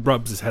his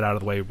head out of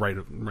the way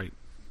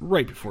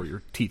right before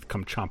your teeth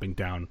come chomping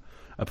down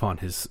upon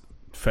his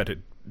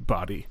fetid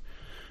body.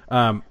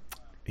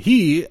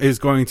 He is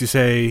going to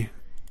say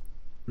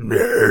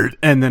 "nerd"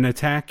 and then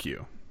attack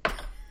you.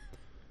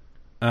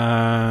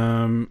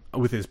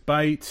 With his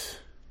bite,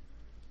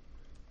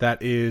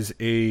 that is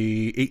a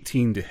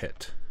 18 to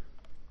hit.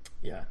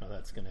 Yeah, no,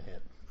 that's going to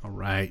hit. All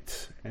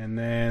right, and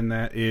then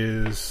that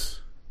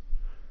is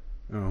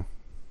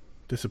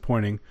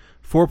disappointing.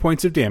 4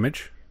 points of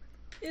damage.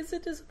 Is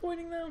it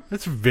disappointing, though?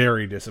 That's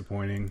very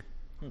disappointing.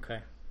 Okay.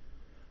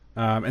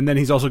 And then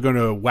he's also going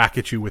to whack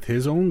at you with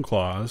his own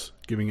claws,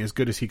 giving as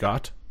good as he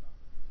got.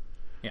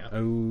 Yeah.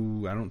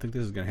 Oh, I don't think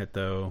this is going to hit,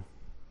 though.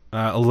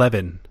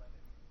 11.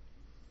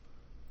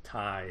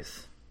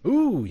 Ties.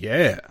 Ooh,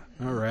 yeah.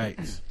 All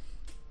right.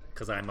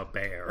 Because I'm a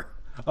bear.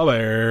 Oh,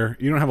 there.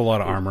 You don't have a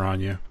lot of armor on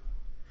you.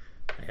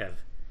 I have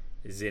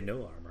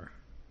no armor.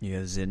 You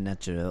have the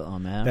natural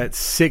armor. That's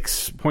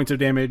 6 points of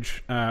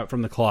damage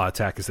from the claw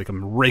attack as they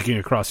come raking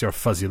across your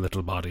fuzzy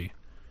little body.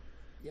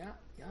 Yeah.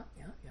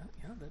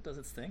 That does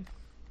its thing.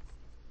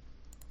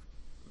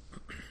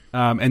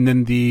 And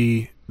then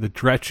the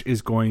Dretch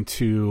is going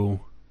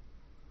to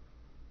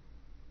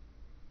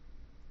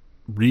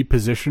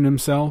reposition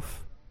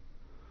himself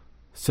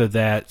so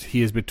that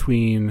he is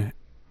between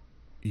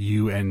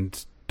you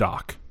and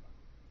Doc.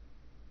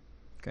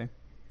 Okay.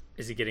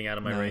 Is he getting out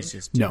of my No, range? he's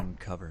just No. doing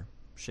cover.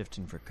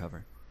 Shifting for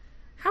cover.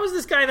 How is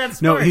this guy that No,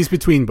 smart? he's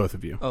between both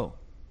of you. Oh.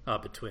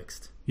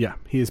 Betwixt. Yeah,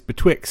 he is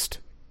betwixt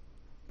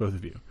both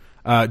of you.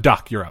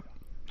 Doc, you're up.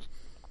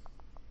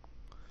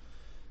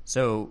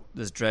 So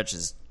this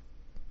Dretch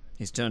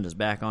he's turned his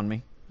back on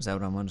me. Is that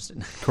what I'm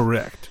understanding?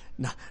 Correct.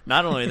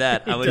 Not only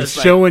that, I was Just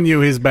just showing you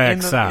his in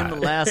backside. the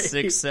last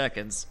 6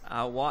 seconds,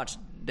 I watched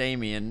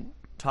Damien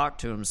talk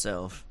to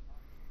himself.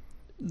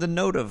 The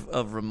note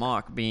of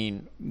remark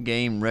being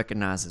game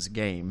recognizes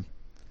game.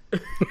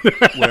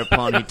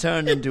 Whereupon he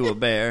turned into a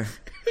bear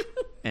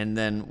and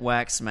then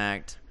whack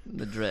smacked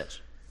the Dretch.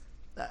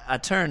 I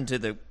turned to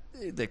the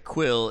the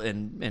quill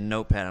and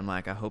notepad. I'm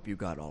like, I hope you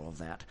got all of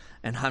that.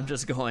 And I'm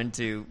just going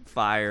to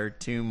fire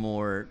 2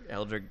 more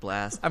Eldritch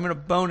Blasts. I'm going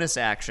to bonus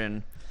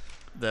action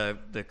the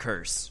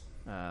curse.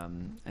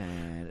 And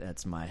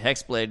that's my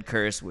Hexblade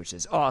curse, which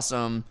is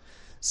awesome.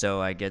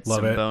 So I get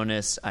some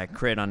bonus. I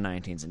crit on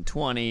 19s and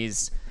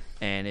 20s.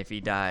 And if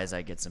he dies,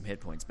 I get some hit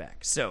points back.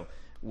 So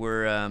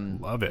we're...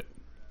 Love it.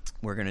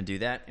 We're going to do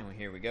that. And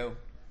here we go.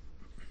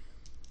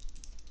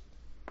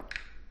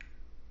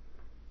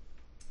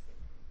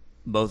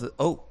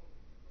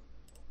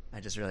 I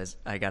just realized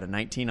I got a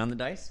 19 on the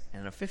dice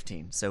and a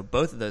 15. So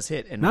both of those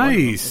hit, and one of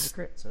them is a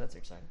crit. So that's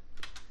exciting.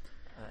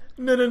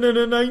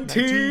 19.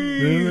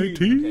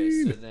 19.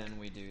 Okay, so then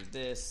we do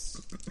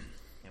this,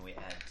 and we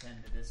add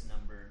 10 to this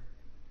number.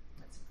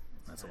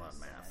 That's a lot of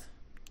math.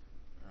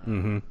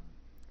 Mm-hmm.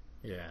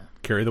 Yeah.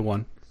 Carry the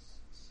 1.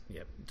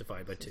 Yep.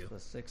 Divide by 2. 6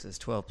 plus 6 is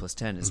 12 plus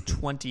 10 is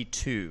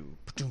 22.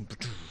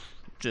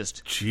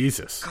 Just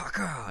Jesus.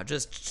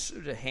 Just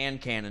a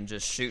hand cannon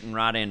just shooting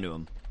right into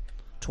him.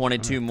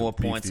 22 more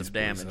points of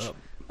damage.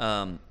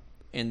 And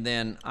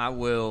then I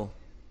will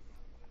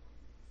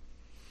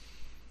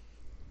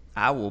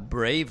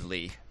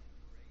bravely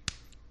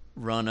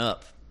run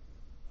up.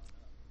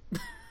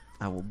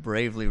 I will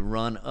bravely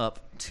run up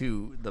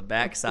to the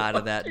backside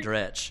of that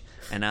dretch,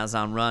 and as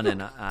I'm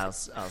running,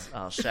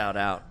 I'll shout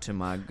out to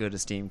my good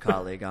esteemed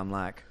colleague. I'm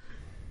like,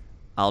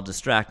 I'll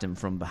distract him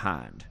from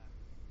behind,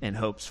 in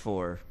hopes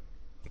for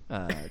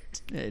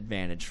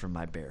advantage from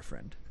my bear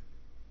friend.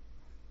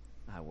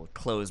 I will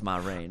close my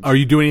range. Are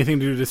you doing anything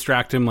to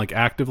distract him, like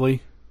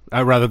actively,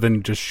 rather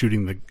than just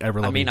shooting the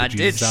ever-loving I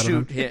did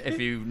shoot him. If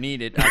you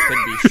need it, I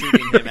could be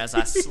shooting him as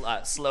I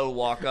slow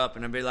walk up,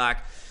 and I'd be like,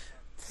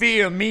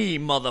 "Fear me,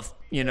 mother,"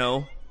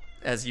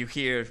 as you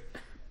hear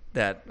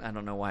that. I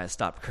don't know why I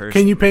stopped cursing.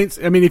 Can you paint?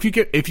 I mean, if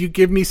you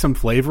give me some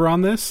flavor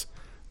on this,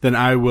 then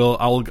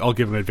I'll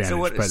give him advantage. So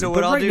what but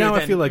I'll right do now,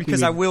 then, I feel like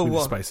because we I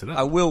will spice it up.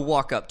 I will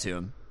walk up to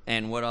him,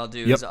 and what I'll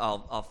do is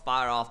I'll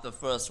fire off the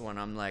first one.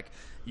 I'm like,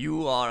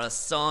 "You are a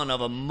son of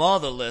a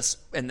motherless,"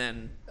 and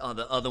then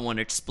the other one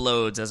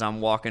explodes as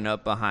I'm walking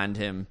up behind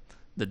him.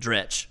 The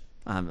dretch,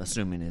 I'm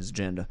assuming his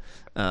gender.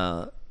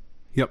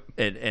 Yep.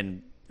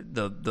 And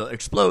the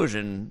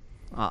explosion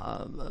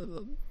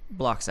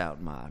blocks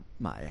out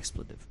my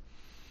expletive.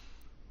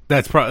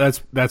 That's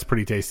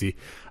pretty tasty.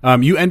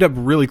 You end up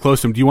really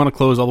close to him. Do you want to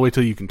close all the way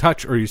till you can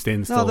touch, or are you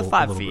staying still? No, the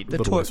 5 feet.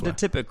 The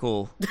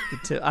typical.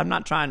 I'm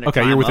not trying to.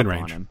 Okay, climb you're within up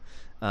range. On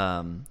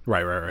him.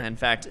 Right. In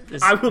fact,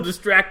 I will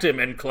distract him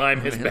and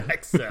climb his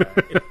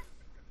backside.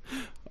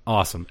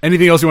 Awesome.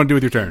 Anything else you want to do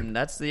with your turn? And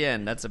that's the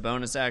end. That's a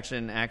bonus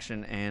action,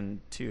 and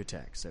 2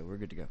 attacks. So we're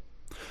good to go.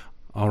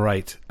 All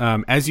right.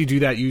 As you do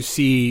that, you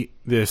see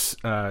this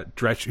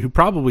Dretch, who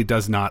probably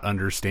does not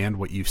understand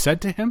what you've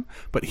said to him,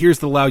 but hears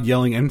the loud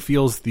yelling and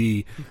feels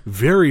the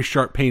very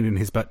sharp pain in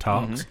his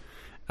buttocks.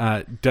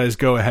 Does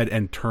go ahead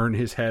and turn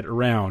his head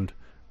around.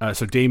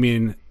 So,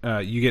 Damien,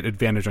 you get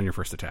advantage on your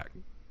first attack,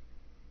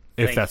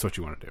 if that's what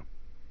you want to do.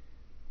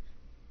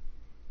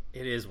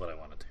 It is what I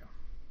want to do.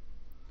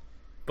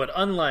 But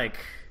unlike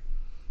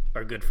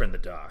our good friend the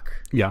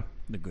doc. Yeah.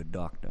 The good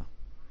doctor.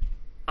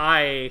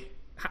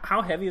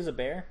 How heavy is a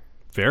bear?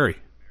 Very.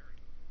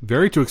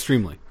 Very to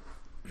extremely.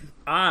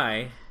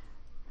 I,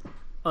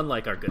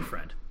 unlike our good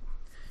friend,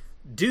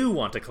 do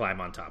want to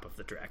climb on top of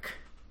the Drek.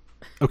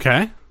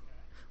 Okay.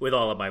 With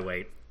all of my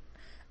weight.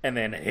 And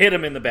then hit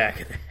him in the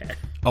back of the head.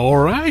 All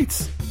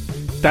right.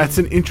 That's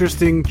an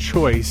interesting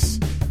choice.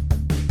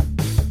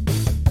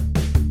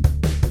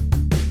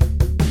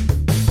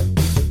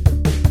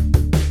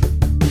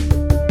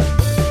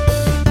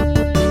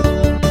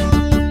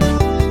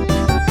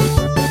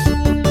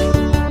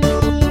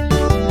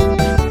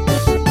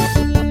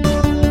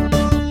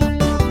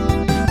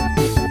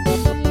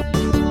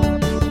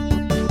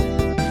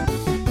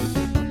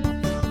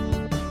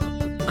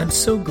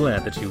 So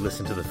glad that you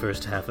listened to the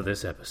first half of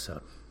this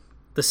episode.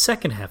 The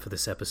second half of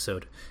this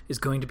episode is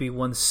going to be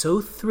one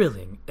so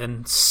thrilling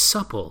and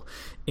supple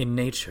in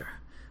nature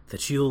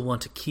that you'll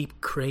want to keep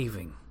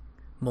craving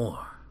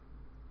more.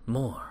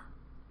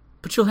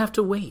 But you'll have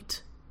to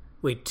wait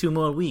 2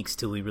 more weeks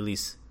till we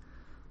release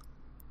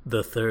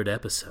the third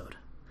episode.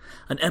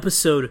 An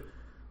episode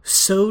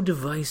so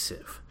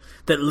divisive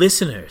that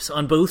listeners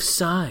on both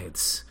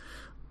sides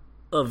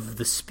of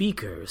the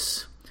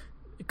speakers,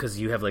 because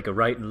you have like a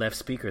right and left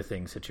speaker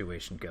thing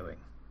situation going.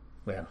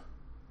 Well,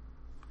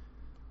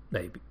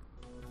 maybe.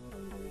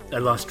 I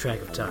lost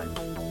track of time.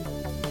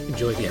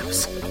 Enjoy the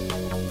episode.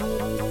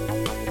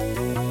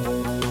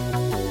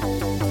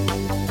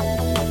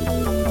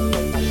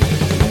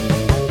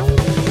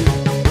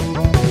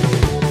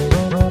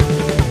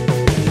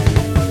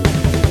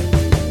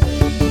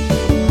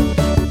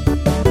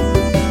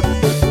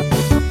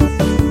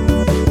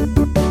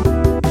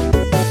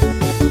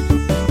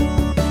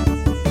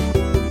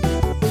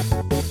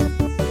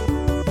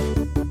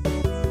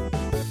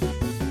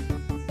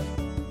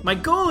 My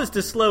goal is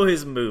to slow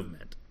his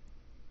movement.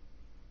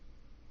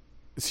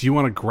 So you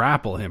want to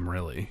grapple him,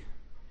 really?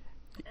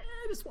 I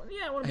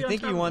want to be I on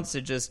think top he of wants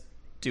to just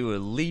do a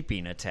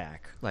leaping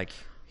attack. Like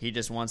he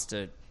just wants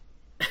to.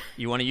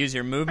 You want to use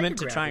your movement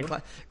to try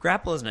and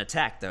grapple is an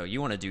attack, though. You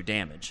want to do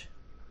damage,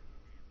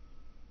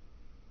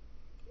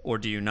 or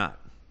do you not?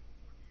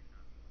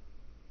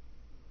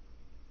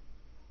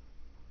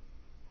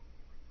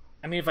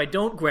 I mean, if I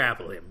don't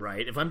grapple him,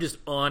 right? If I'm just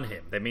on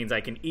him, that means I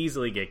can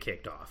easily get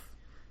kicked off.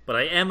 But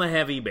I am a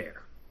heavy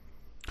bear.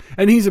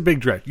 And he's a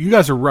big dredge. You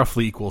guys are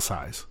roughly equal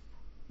size.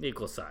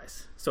 Equal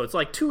size. So it's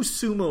like two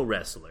sumo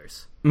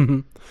wrestlers.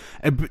 Mm-hmm.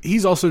 And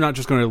he's also not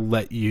just going to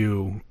let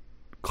you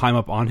climb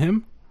up on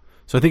him.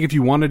 So I think if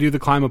you want to do the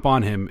climb up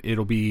on him,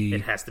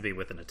 It has to be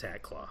with an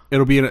attack claw.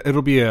 it'll be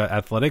a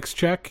athletics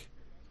check,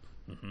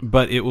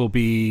 but it will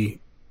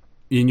be,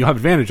 and you'll have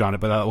advantage on it,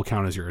 but that will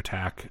count as your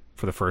attack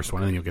for the first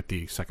one, and then you'll get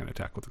the second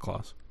attack with the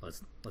claws.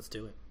 Let's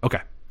do it.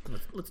 Okay.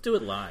 Let's do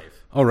it live.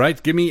 All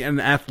right. Give me an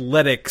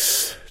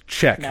athletics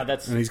check. Now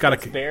that's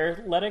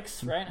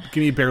bearletics, right?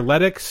 Give me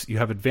bearletics. You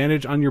have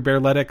advantage on your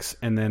bearletics,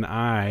 and then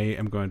I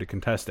am going to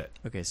contest it.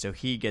 Okay, so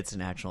he gets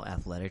an actual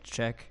athletics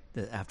check.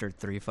 After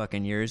 3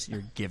 fucking years,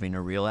 you're giving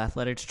a real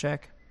athletics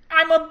check?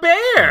 I'm a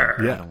bear!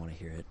 Yeah. I don't want to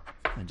hear it.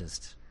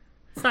 It's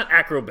not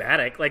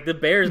acrobatic. Like, the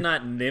bear's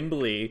not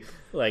nimbly.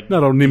 Like,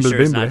 Not all nimble Sure,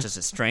 it's bimble. not just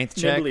a strength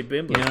check. Nimbly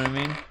bimbly. You know what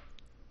I mean?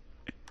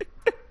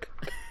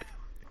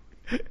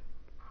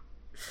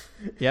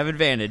 You have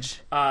advantage.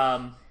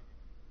 I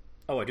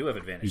do have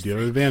advantage. You do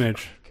have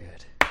advantage.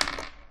 Good.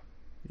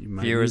 You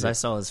might Viewers, need I it.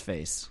 saw his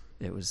face.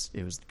 It was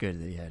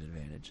good that he had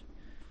advantage.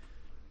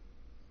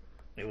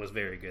 It was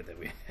very good that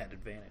we had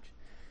advantage.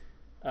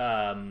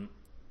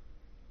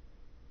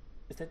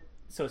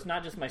 So it's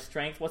not just my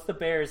strength. What's the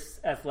bear's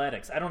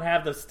athletics? I don't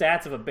have the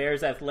stats of a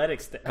bear's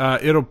athletics.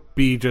 It'll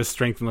be just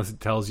strength unless it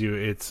tells you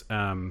it's...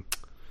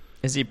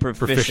 Is he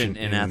proficient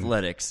in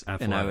athletics?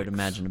 And I would athletics.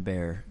 imagine a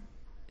bear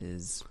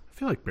is. I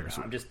feel like bears...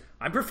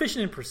 I'm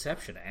proficient in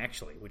perception,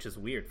 actually, which is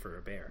weird for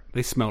a bear.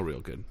 They smell real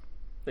good.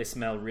 They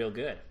smell real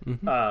good.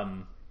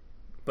 Mm-hmm.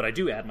 But I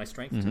do add my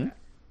strength to that.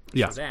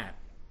 Yeah. So that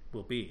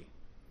will be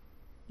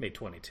made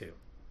 22.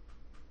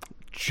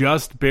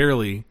 Just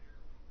barely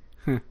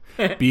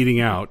beating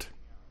out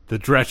the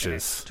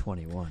Dretches.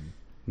 21.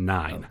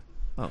 9.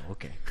 Oh,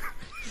 okay.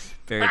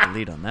 Very the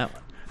lead on that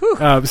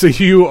one. So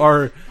you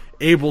are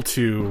able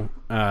to...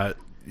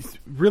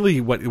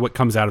 really what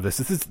comes out of this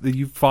is that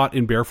you've fought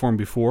in bear form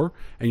before,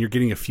 and you're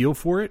getting a feel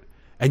for it,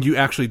 and you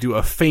actually do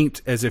a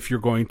feint as if you're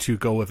going to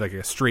go with like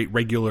a straight,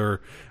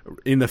 regular,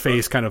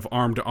 in-the-face kind of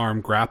arm-to-arm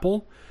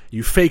grapple.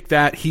 You fake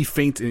that, he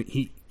feints, and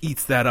he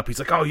eats that up. He's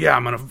like, oh yeah,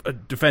 I'm going to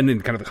defend,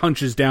 and kind of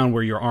hunches down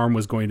where your arm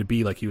was going to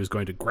be, like he was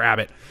going to grab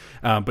it.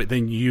 But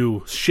then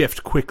you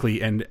shift quickly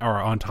and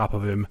are on top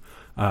of him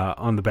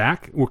on the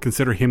back. We'll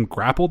consider him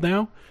grappled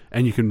now,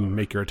 and you can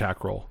make your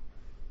attack roll.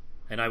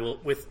 And I will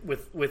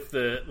with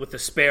the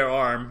spare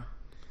arm,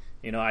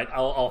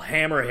 I'll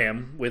hammer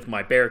him with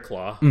my bear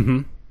claw.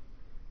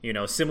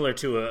 Mm-hmm. Similar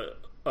to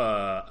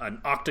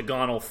an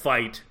octagonal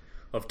fight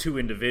of two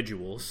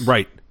individuals.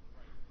 Right.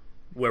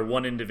 Where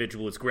one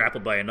individual is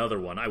grappled by another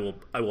one. I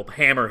will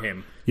hammer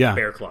him. Yeah.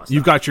 Bear claw style.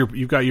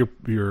 You've got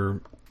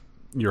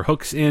your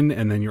hooks in,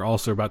 and then you're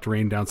also about to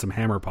rain down some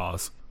hammer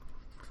paws.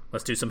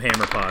 Let's do some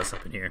hammer paws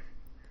up in here,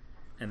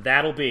 and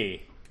that'll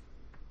be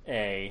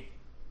a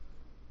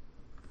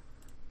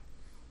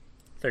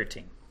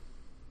 13.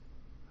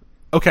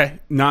 Okay,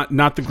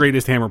 not the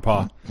greatest hammer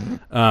paw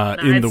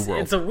in the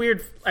world. It's a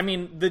weird. I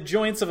mean, the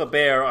joints of a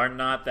bear are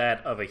not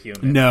that of a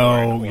human.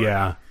 No, or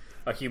yeah,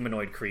 a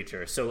humanoid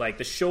creature. So, like,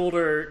 the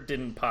shoulder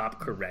didn't pop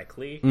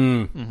correctly.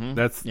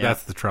 that's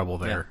the trouble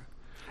there.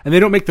 And they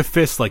don't make the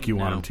fists like you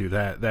want them to.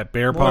 That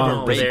bear More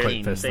paw of a doesn't quite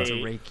raking, fist. it's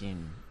they- a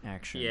raking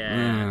action.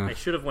 Yeah, I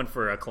should have went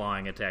for a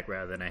clawing attack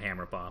rather than a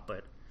hammer paw,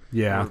 but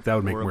Yeah, that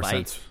would make or a more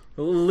bite. sense.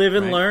 live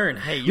and learn.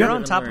 Hey, you're Live on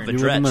and top learn. of a You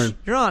live and dretch. learn.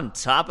 You're on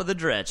top of the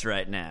dretch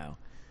right now.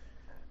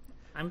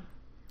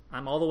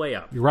 I'm all the way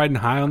up. You're riding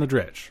high on the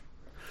dretch.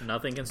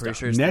 Nothing can Pretty stop.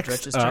 sure it's the Next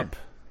dretch's turn. up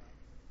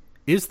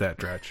is that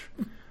dretch,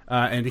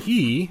 and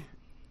he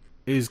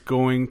is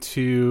going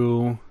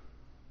to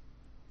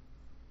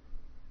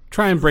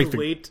try and break the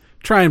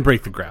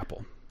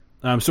grapple.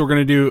 So we're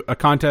going to do a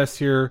contest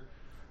here.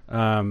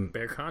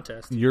 Bear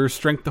contest. Your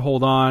strength to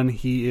hold on.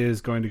 He is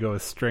going to go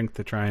with strength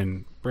to try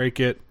and break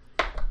it.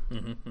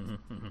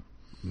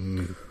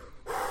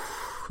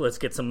 Let's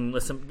get some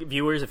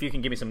viewers. If you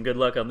can give me some good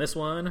luck on this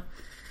one.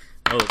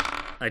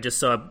 Oh, I just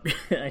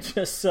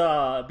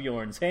saw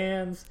Bjorn's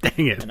hands.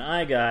 Dang it! And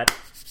I got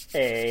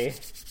a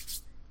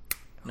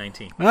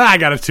 19. I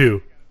got a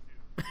 2.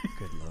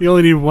 You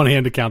only need one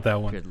hand to count that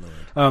one. Good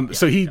lord.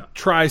 So he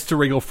tries to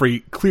wriggle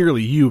free.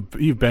 Clearly, you've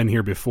been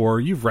here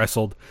before. You've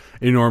wrestled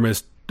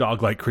enormous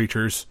dog-like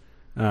creatures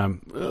All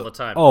the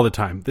time. all the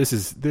time. There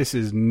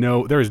is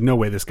no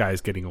way this guy is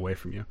getting away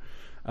from you.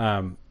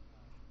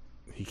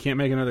 He can't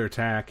make another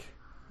attack.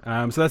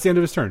 So that's the end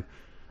of his turn.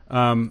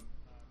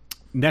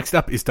 Next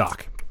up is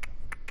Doc.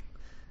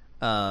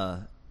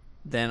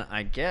 Then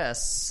I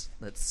guess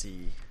let's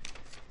see.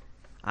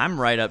 I'm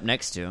right up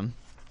next to him,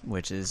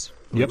 which is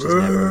never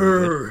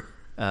really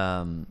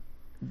good.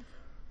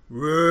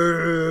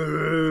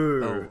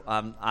 Oh,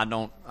 I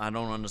don't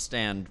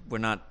understand.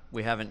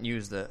 We haven't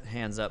used the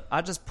hands up.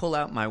 I just pull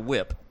out my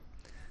whip,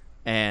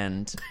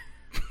 and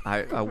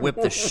I whip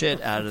the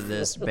shit out of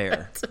this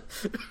bear.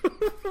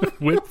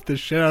 Whip the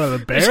shit out of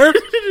the bear?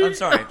 I'm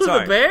sorry.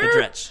 The bear? The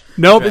Dretch.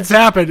 Nope, The it's Dretch.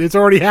 happened. It's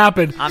already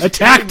happened.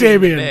 Attack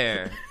taming Damien. the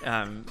bear.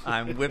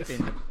 I'm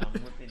whipping the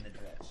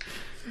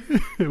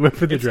Dretch. Whip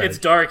the It's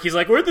Dretch. dark. He's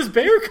like, where'd this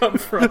bear come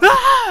from?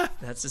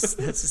 That's a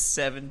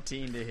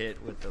 17 to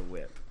hit with the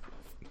whip.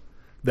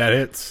 That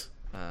hits.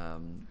 All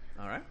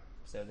right.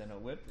 So then a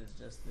whip is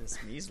just this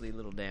measly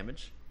little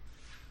damage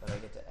that I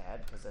get to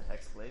add because of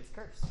Hexblade's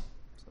curse. So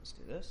let's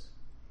do this.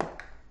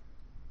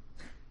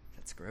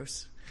 That's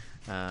gross.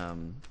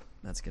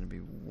 That's going to be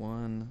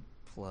 1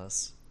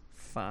 plus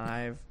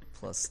 5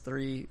 plus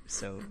 3,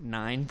 so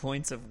 9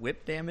 points of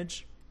whip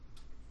damage.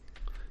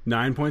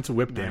 9 points of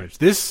whip damage.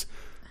 This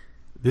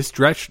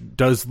Dretch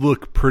does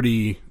look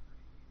pretty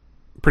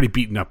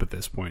beaten up at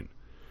this point.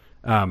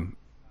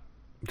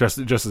 Just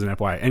as an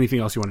FYI. Anything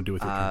else you want to do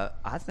with your turn?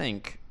 I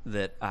think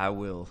that I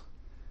will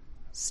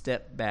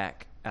step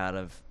back out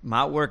of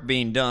my work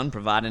being done,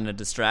 providing a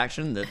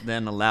distraction that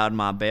then allowed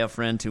my bear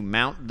friend to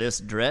mount this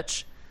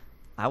Dretch.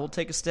 I will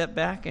take a step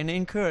back and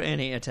incur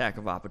any attack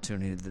of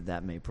opportunity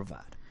that may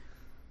provide.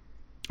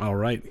 All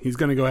right. He's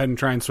going to go ahead and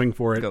try and swing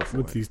for it Go for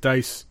with it. these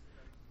dice.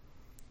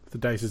 The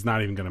dice is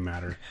not even going to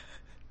matter.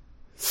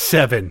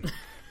 7.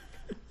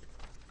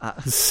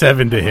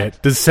 7 to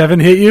hit. Does 7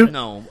 hit you?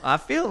 No, I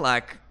feel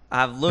like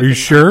I'm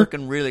sure?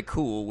 looking really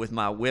cool with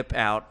my whip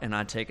out, and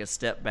I take a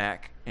step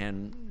back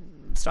and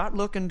start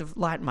looking to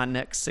light my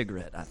next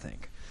cigarette, I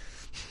think.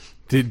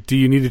 Do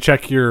you need to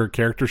check your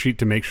character sheet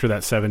to make sure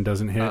that 7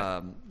 doesn't hit?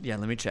 Yeah,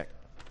 let me check.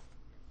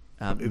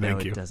 No,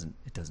 Thank you. it doesn't.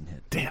 It doesn't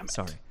hit. Damn it.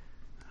 Sorry.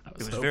 It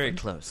was hoping. very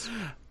close.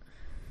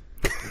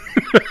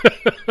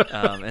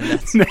 And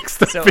that's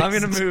Next up so is- I'm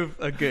going to move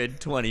a good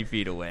 20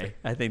 feet away.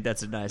 I think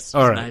that's a nice,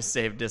 All right. nice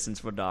safe distance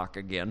for Doc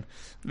again.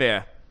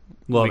 There,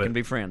 Love we it. can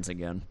be friends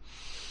again.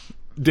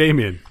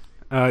 Damien,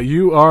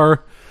 you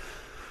are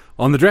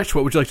on the Dretch.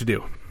 What would you like to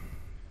do?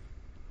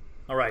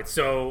 All right,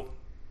 so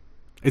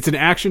It's an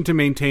action to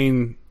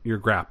maintain your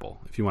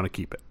grapple if you want to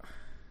keep it.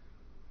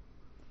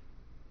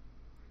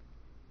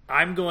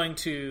 I'm going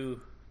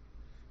to,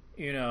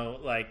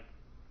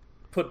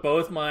 put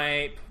both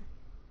my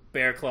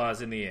bear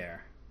claws in the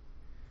air.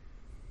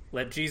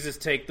 Let Jesus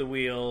take the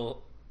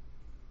wheel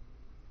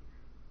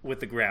with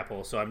the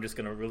grapple, so I'm just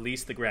going to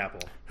release the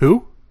grapple.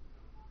 Who?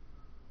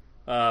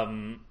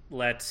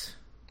 Let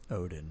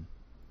Odin.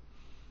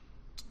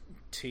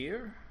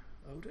 Tyr?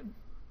 Odin?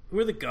 Who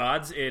are the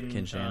gods in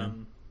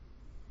Kinshannon.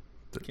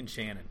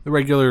 Kinshannon? The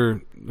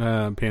regular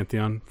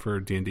pantheon for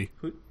D&D.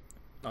 Who?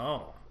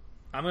 Oh.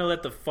 I'm going to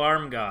let the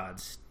farm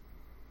gods.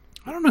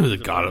 I don't know who the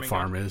it god of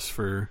farming farm is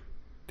for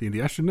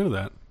D&D. I should know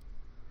that.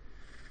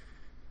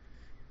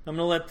 I'm going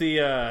to let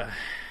the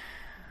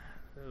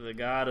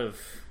god of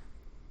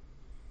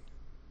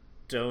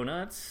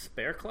donuts,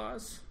 bear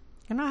claws?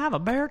 Can I have a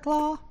bear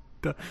claw?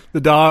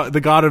 The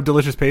god of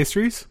delicious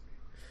pastries?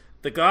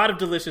 The god of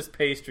delicious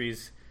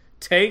pastries.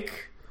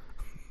 Take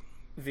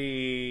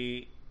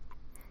the...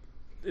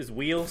 Is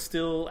wheel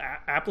still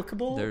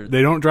applicable?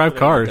 They don't drive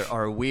cars. There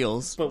are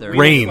wheels. But There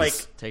wheels, Reins.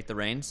 like, Take the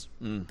reins.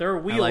 there are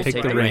I wheels. like Take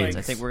take the the reins. reins.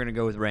 I think we're going to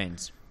go with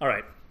reins. All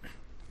right.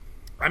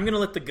 I'm going to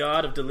let the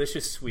god of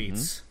delicious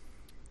sweets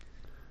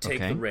take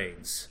Okay. the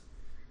reins.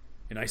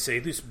 And I say,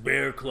 this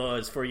bear claw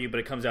is for you, but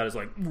it comes out as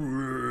like...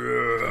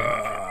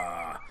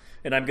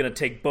 And I'm going to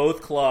take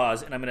both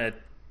claws, and I'm going to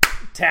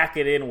tack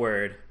it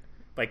inward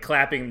by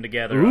clapping them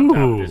together on top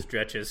Ooh. of this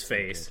Dretch's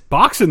face.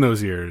 Box in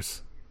those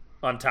ears.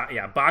 On top,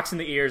 yeah, boxing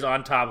the ears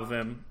on top of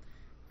him.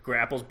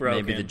 Grapple's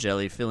broken. Maybe the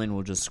jelly filling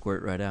will just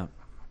squirt right out.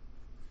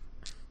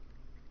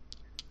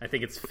 I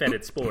think it's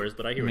fetid spores,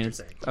 but I hear I mean, what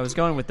you're saying. I was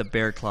going with the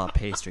bear claw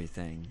pastry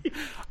thing.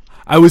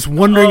 I was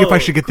wondering if I Oh,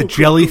 should get the cool, cool,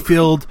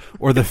 jelly-filled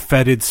or the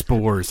fetid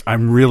spores.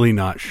 I'm really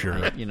not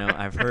sure. You know,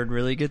 I've heard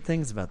really good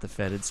things about the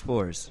fetid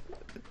spores.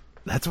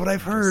 That's what I've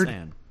Just heard.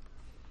 saying.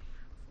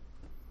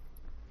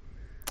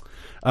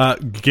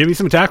 Give me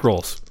some attack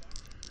rolls,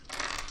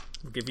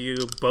 I'll give you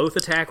both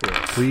attack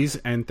rolls. please,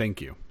 and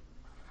thank you.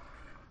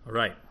 All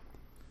right.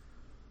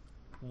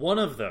 One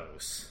of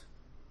those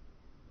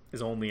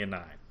is only a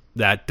 9.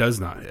 That does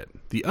not hit.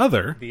 The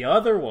other, The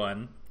other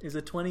one is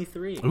a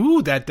 23.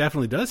 ooh, that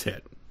definitely does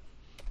hit.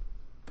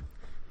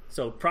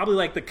 So probably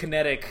like the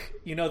kinetic,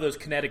 those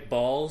kinetic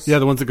balls? Yeah,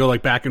 the ones that go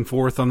like back and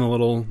forth on the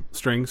little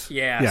strings.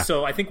 Yeah,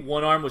 so I think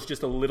one arm was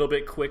just a little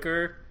bit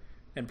quicker,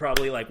 and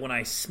probably like when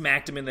I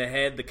smacked him in the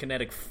head, the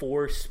kinetic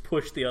force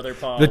pushed the other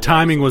paw. the away,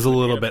 timing so was a it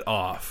little hit him. bit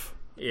off.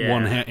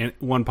 Yeah.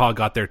 One paw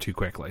got there too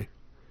quickly.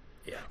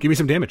 Yeah. Give me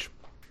some damage.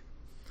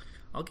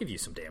 I'll give you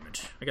some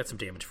damage. I got some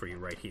damage for you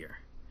right here.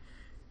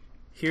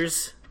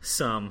 Here's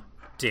some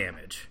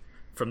damage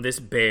from this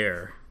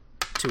bear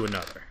to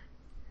another.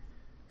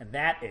 And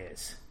that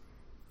is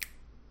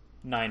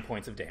 9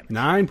 points of damage.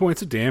 9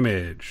 points of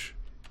damage.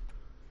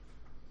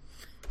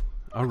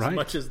 All right. As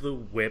much as the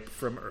whip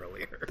from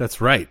earlier.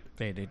 That's right.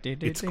 It's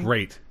It's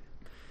great.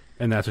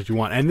 and that's what you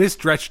want. And this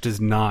Dretch does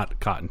not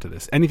cotton to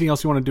this. Anything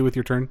else you want to do with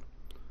your turn?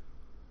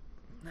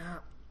 No.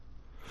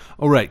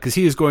 Oh, right, because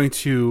he is going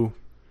to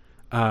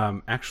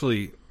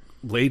actually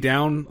lay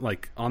down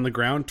like on the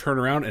ground, turn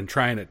around, and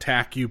try and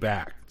attack you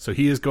back. So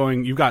he is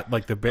going. You got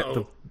like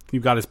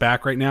you've got his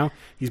back right now.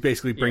 He's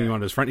basically bringing you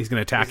on his front. He's going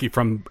to attack you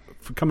from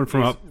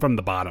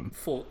the bottom.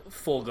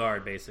 Full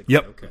guard, basically.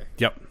 Yep. Okay.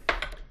 Yep.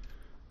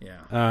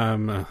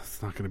 Yeah.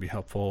 It's not going to be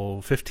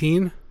helpful.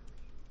 15.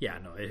 Yeah.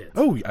 No, it hits.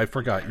 Oh, I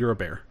forgot. You're a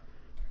bear.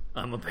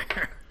 I'm a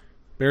bear.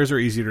 Bears are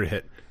easier to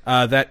hit.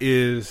 That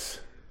is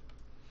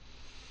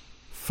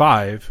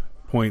 5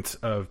 points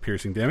of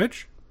piercing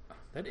damage.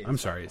 That is. I'm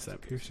sorry. Is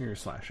that piercing or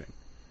slashing?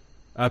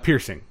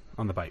 Piercing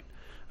on the bite.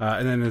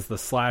 And then as the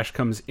slash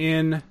comes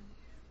in,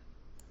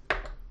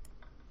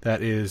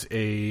 that is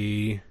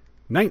a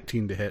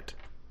 19 to hit.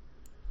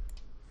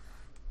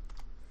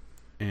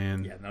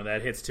 And Yeah. No,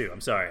 that hits too.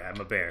 I'm sorry. I'm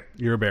a bear.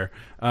 you're a bear.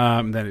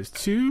 That is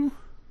 2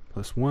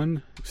 plus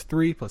 1 is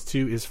 3 plus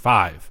 2 is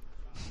 5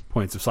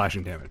 points of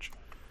slashing damage.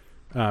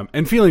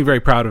 And feeling very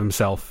proud of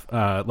himself,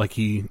 like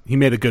he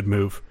made a good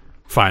move,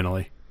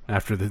 finally.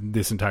 After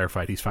this entire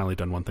fight, he's finally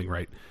done one thing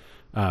right.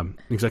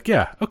 He's like,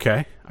 yeah,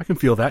 okay, I can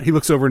feel that. He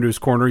looks over into his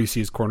corner. You see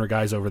his corner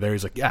guys over there.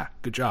 He's like, yeah,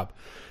 good job.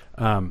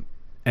 And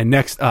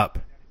next up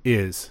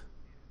is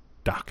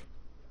Doc.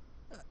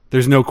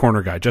 There's no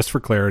corner guy, just for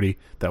clarity.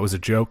 That was a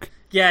joke.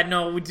 Yeah.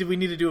 No. We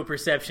need to do a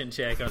perception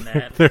check on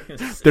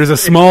that. There's a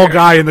small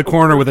guy in the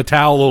corner with a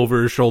towel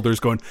over his shoulders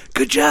going,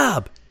 good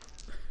job.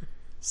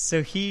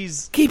 So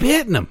he's Keep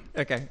hitting him.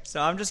 okay.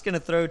 So I'm just gonna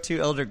throw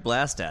 2 Eldritch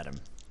Blast at him.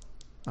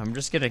 I'm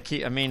just gonna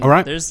keep. I mean, All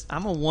right.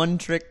 I'm a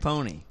one-trick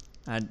pony.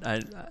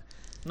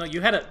 No,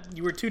 you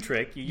were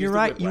 2-trick. You're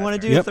right. You want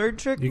to do Yep. a third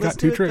trick? You Let's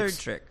got do 2 a tricks.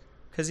 third trick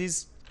because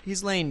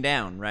he's laying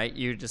down, right?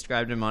 You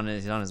described him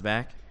he's on his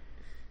back.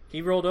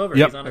 He rolled over.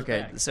 Yep. He's on his Okay,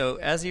 back. so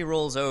as he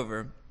rolls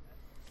over,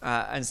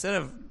 instead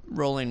of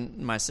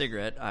rolling my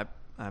cigarette, I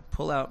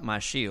pull out my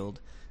shield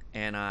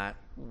and I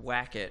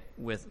whack it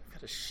with.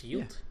 Got a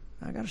shield.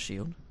 I got a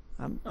shield.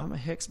 I'm a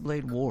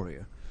Hexblade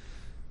warrior.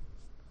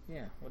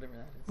 Yeah. Whatever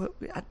that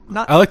is.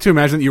 Not. I like to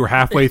imagine that you were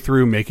halfway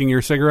through making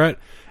your cigarette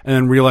and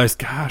then realized,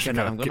 gosh, I I'm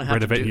gotta gonna get have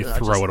rid of to it, do and you that.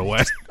 throw it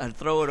away. I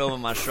throw it over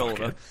my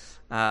shoulder.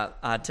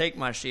 I take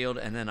my shield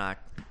and then I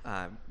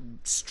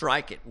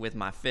strike it with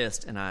my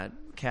fist and I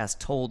cast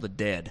Toll the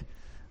Dead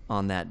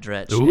on that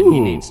Dretch. And he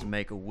Ooh. needs to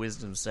make a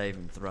wisdom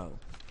saving throw.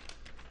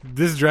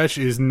 This Dretch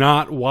is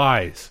not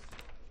wise.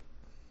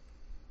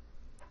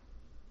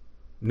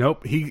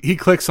 Nope. He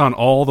clicks on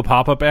all the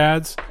pop-up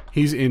ads.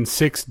 He's in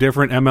 6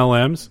 different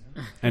MLMs,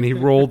 and he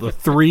rolled a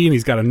 3, and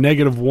he's got a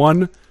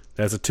 -1.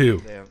 That's a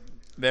 2. Yeah,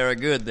 very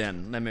good.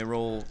 Then let me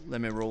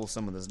roll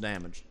some of this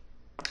damage.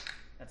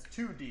 That's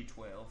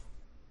 2d12.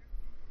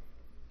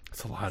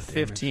 That's a lot of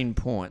damage. 15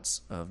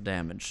 points of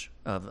damage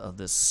of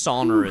this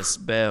sonorous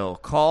bell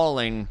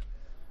calling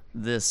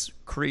this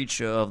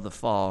creature of the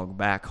fog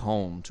back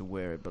home to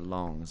where it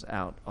belongs,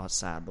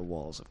 outside the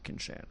walls of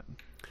Kinshannon.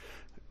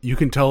 You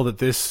can tell that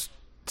this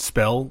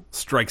spell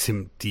strikes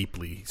him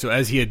deeply. So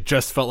as he had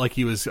just felt like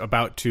he was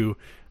about to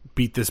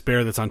beat this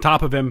bear that's on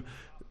top of him,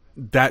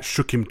 that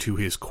shook him to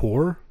his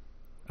core,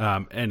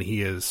 and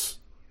he is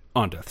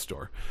on death's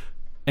door.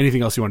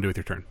 Anything else you want to do with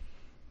your turn?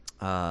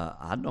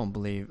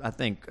 I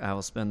think I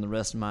will spend the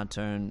rest of my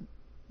turn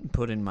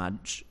putting my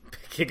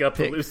Kick up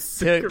a loose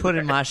cigarette.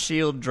 putting my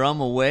shield drum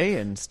away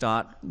and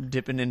start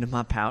dipping into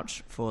my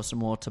pouch for some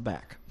more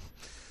tobacco.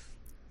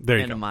 There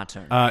you End go. of my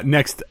turn.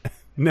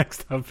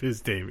 Next up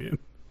is Damien.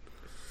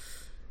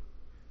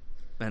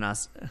 And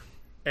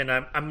And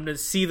I'm going to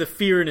see the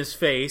fear in his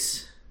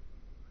face,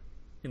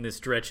 in this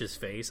Dretch's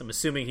face. I'm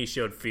assuming he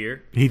showed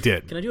fear. He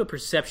did. Can I do a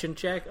perception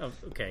check?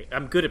 Okay,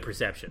 I'm good at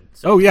perception.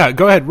 So Oh yeah,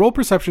 go ahead. Roll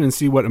perception and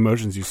see what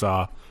emotions you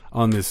saw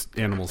on this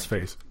animal's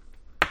face.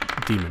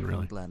 Demon,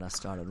 really. I'm glad I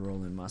started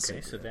rolling my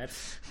okay, cigarette.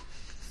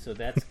 so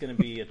that's going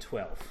to be a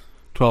 12.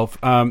 12.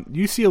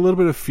 You see a little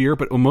bit of fear,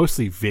 but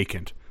mostly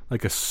vacant,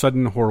 like a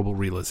sudden horrible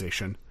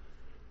realization.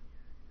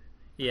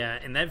 Yeah,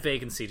 and that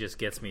vacancy just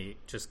gets me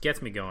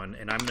going,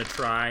 and I'm going to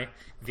try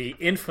the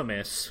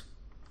infamous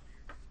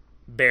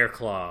bear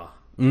claw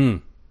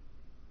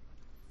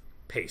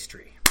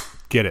pastry.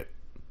 Get it.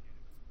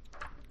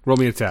 Roll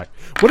me an attack.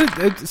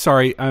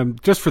 Sorry,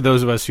 just for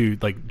those of us who,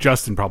 like,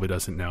 Justin probably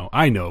doesn't know.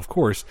 I know, of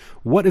course.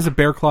 What is a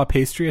bear claw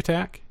pastry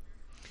attack?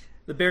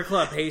 The bear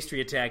claw pastry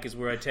attack is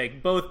where I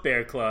take both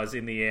bear claws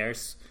in the air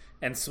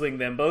and swing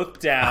them both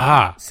down,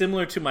 Aha.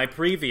 similar to my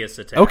previous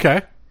attack.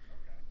 Okay.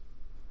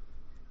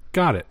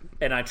 Got it.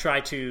 And I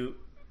try to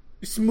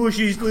smush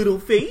his little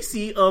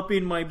facey up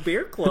in my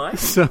bear claw.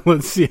 So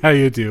let's see how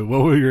you do.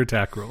 What were your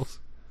attack rolls?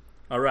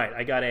 All right,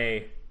 I got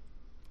a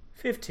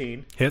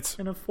 15 Hits?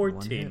 and a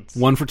 14.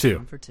 1 for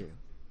 2. For 2.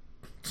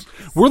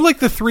 We're like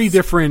the three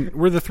different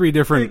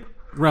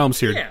realms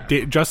here.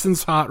 Yeah.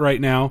 Justin's hot right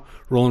now,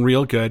 rolling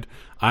real good.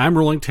 I'm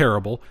rolling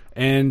terrible,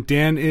 and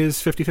Dan is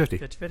 50-50.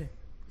 50-50.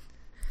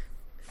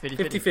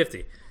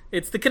 50-50.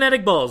 It's the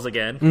kinetic balls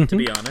again, to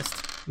be honest.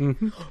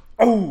 Mm-hmm.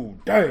 Oh,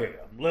 damn.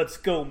 Let's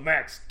go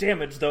max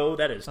damage, though.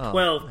 That is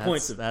 12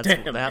 points of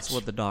damage. That's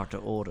what the doctor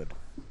ordered.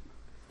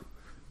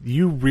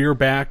 You rear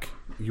back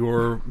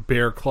your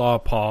bear claw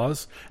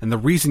paws, and the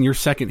reason your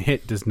second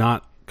hit does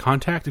not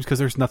contact is because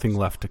there's nothing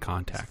left to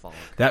contact.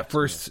 That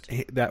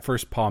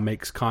first paw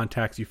makes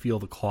contact. You feel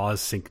the claws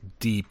sink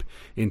deep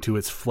into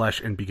its flesh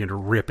and begin to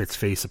rip its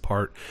face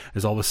apart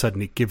as all of a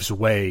sudden it gives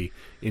way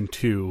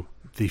into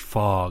the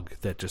fog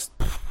that just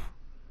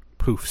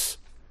poofs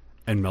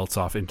and melts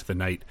off into the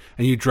night,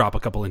 and you drop a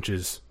couple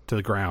inches to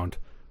the ground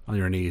on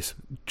your knees,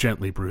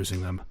 gently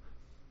bruising them.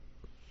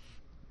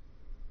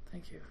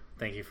 Thank you.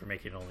 Thank you for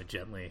making it only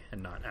gently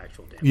and not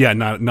actual damage. Yeah,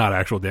 not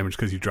actual damage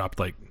because you dropped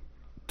like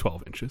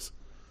 12 inches.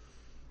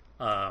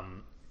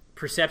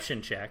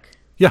 Perception check.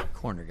 Yeah,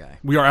 Corner guy.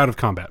 we are out of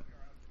combat.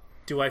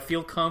 Do I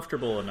feel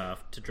comfortable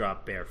enough to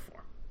drop bear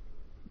form?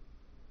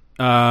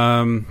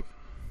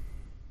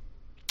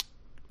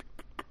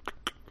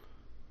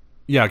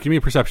 Yeah, give me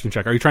a perception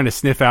check. Are you trying to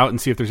sniff out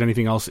and see if there's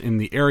anything else in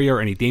the area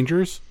or any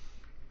dangers?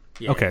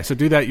 Yeah. Okay, so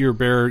do that your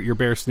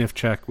bear sniff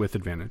check with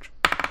advantage.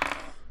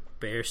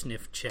 Bear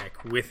sniff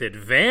check with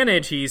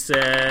advantage, he Because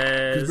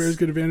says. bears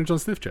get advantage on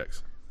sniff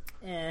checks.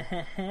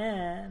 That's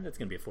going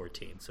to be a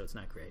 14, so it's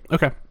not great.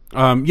 Okay.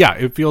 Yeah,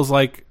 it feels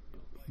like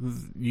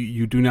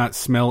you do not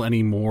smell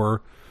any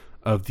more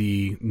of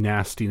the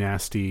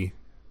nasty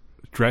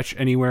dretch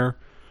anywhere.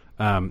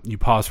 You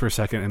pause for a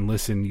second and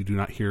listen. You do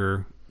not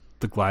hear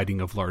the gliding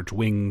of large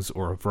wings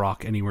or of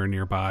rock anywhere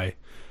nearby.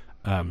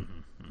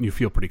 You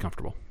feel pretty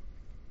comfortable.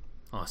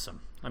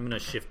 Awesome. I'm going to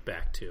shift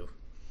back to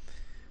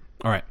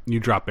All right, you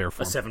drop bear a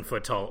form.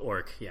 7-foot tall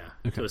orc,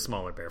 to a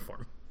smaller bear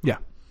form. Yeah.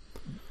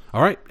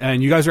 All right,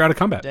 and you guys are out of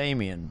combat.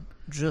 Damien,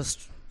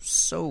 just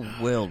so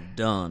well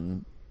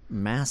done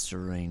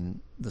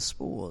mastering the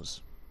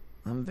spores.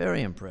 I'm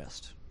very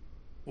impressed.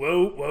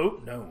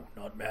 Whoa, no,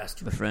 not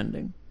mastering.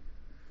 Befriending.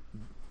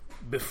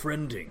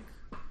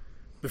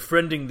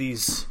 Befriending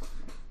these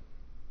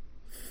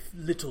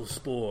little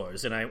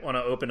spores, and I want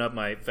to open up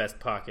my vest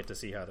pocket to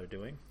see how they're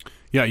doing.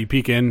 Yeah, you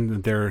peek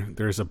in.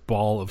 There's a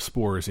ball of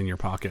spores in your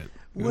pocket.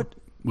 What?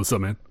 What's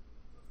up, man?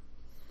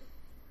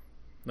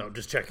 No,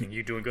 just checking.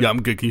 You doing good? Yeah,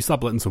 I'm good. Can you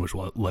stop letting so much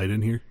light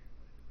in here?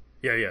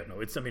 Yeah. No,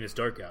 it's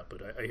dark out,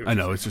 but I hear. I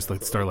know, it's just like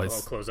the starlight's...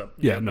 I'll close up.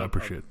 Yeah, no, I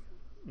appreciate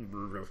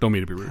it. Don't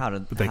mean to be rude. How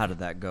but did thank you.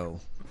 that go?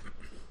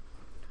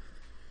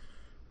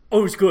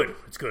 Oh, it's good.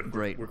 It's good.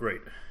 Great. We're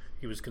great.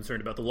 He was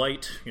concerned about the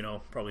light,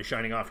 probably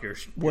shining off your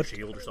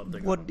shield or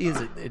something. What is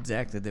it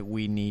exactly that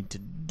we need to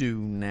do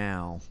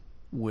now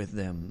with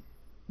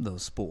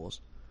those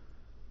spores?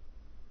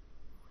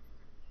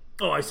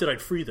 Oh, I said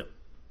I'd free them.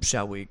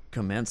 Shall we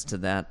commence to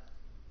that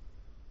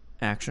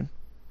action?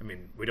 I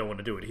mean, we don't want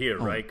to do it here,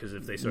 right? Because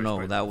if they start No,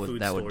 spreading that the would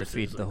food sources,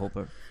 defeat the whole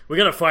purpose. We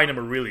gotta find them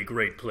a really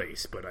great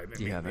place, but I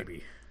mean, have it?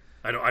 maybe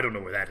I don't know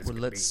where that is Well,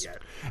 going to let's- be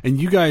yet.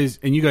 And you guys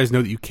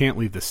know that you can't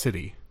leave the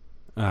city.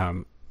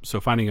 So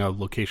finding a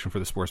location for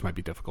the spores might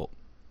be difficult.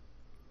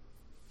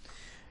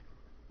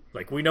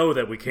 Like, we know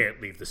that we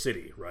can't leave the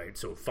city, right?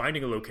 So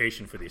finding a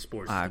location for these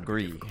spores. I is gonna be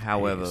agree. difficult.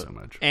 However, so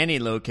much. any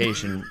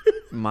location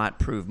might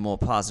prove more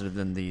positive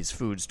than these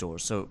food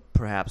stores, so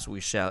perhaps we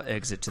shall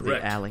exit to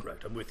Correct, the alley.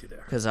 correct. I'm with you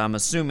there. Because I'm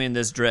assuming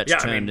this dretch Yeah, I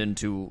turned mean-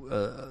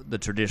 into the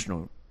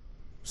traditional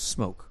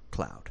smoke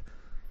cloud.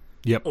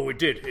 Yep. Oh, it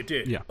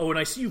did. Yeah. Oh, and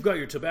I see you've got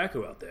your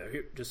tobacco out there.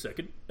 Here, just a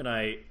second. And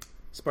I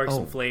spark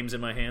some flames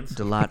in my hands.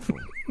 Delightful.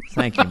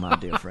 Thank you, my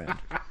dear friend.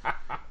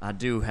 I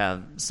do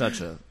have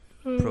such a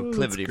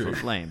proclivity for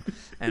flame.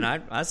 And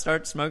I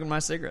start smoking my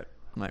cigarette.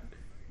 I'm like,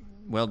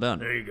 well done.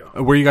 There you go.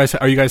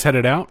 Are you guys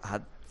headed out?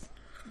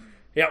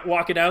 Yeah,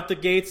 walking out the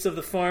gates of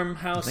the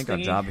farmhouse I think our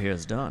thingy, job here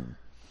is done.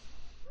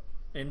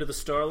 into the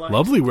starlight.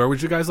 Lovely. Where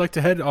would you guys like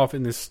to head off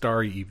in this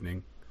starry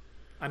evening?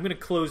 I'm going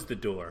to close the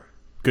door.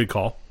 Good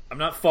call. I'm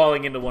not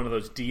falling into one of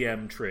those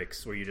DM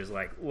tricks where you just,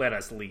 like, let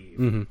us leave.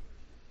 Mm-hmm.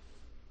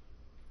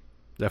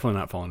 Definitely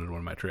not falling into one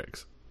of my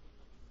tricks.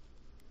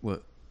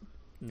 What?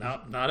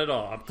 Not at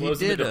all. I'm He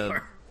closing the did.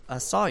 door. I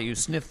saw you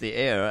sniff the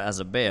air as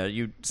a bear.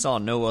 You saw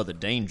no other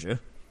danger.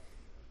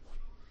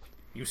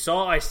 You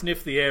saw I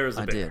sniffed the air as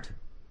a I bear. did.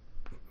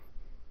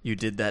 You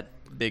did that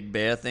big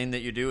bear thing that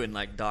you do, and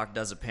like Doc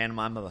does a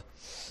pantomime of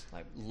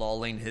like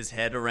lolling his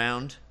head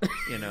around,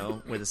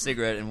 with a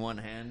cigarette in one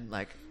hand.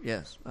 Like,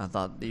 yes, I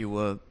thought that you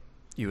were.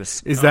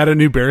 Is that a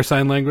new bear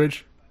sign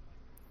language?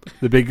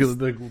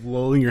 The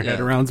lolling your head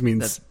Yeah, around means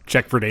that's-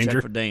 check for danger.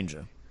 check for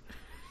danger?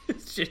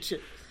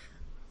 Shit.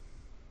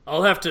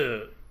 I'll have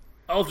to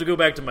go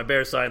back to my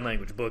bear sign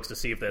language books to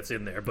see if that's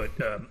in there. But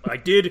I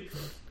did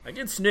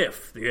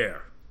sniff the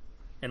air,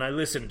 and I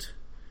listened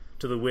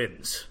to the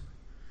winds,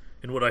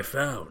 and what I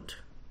found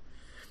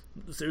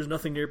was there's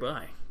nothing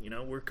nearby.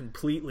 We're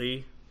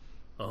completely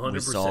 100%. We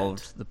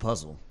solved the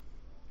puzzle.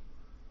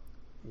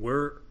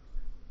 We're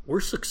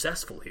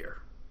successful here.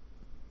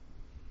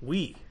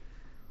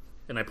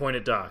 And I point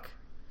at Doc,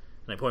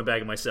 and I point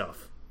back at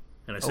myself,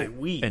 and I say,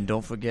 we. And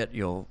don't forget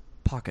your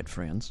pocket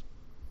friends.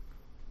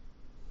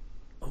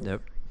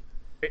 Yep.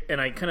 And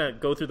I kind of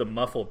go through the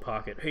muffled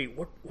pocket. Hey,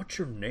 what's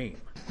your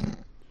name?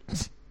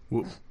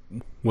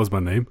 What's my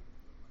name?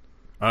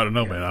 I don't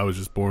know, man. I was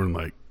just born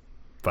like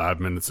 5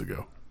 minutes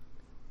ago.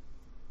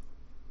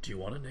 Do you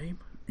want a name?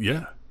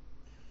 Yeah.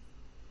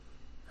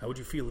 How would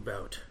you feel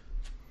about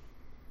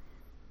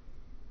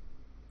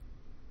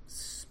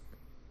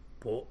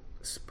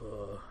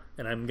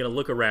and I'm gonna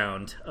look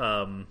around.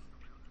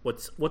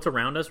 What's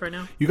around us right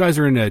now? You guys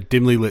are in a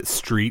dimly lit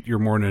street. You're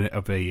more in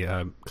a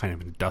kind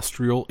of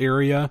industrial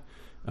area,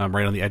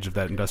 right on the edge of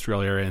that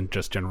industrial area, and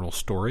just general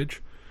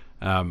storage.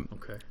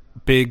 Okay.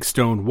 Big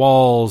stone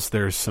walls.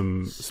 There's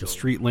some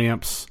street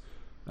lamps.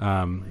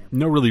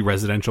 No really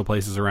residential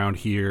places around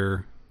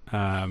here.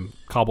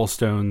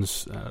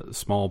 Cobblestones,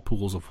 small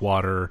pools of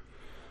water.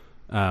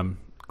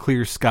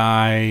 Clear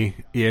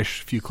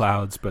sky-ish, few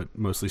clouds, but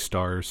mostly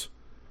stars.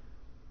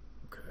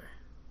 Okay.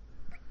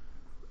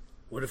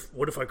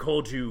 What if I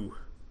called you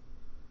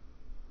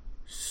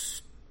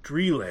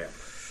Tree Lamp?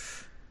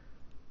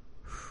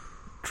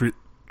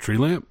 Tree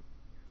lamp?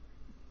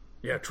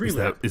 Yeah, Tree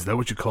Lamp. Is that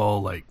what you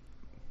call, like...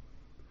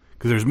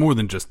 Because there's more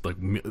than just,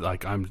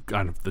 like I'm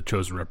kind of the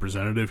chosen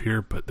representative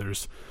here, but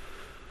there's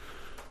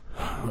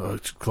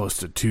close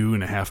to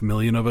 2.5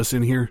 million of us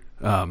in here.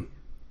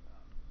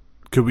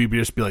 Could we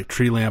just be like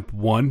Tree Lamp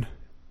 1?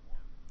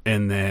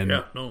 And then...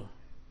 Yeah, no.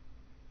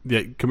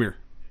 Yeah, come here.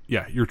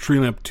 Yeah, you're Tree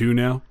Lamp 2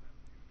 now.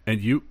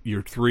 And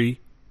you're 3.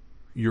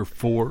 You're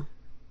 4.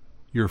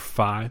 You're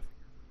 5.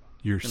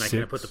 You're 6. And I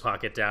kind of put the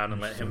pocket down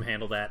and let him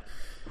handle that.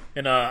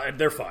 And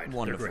they're fine.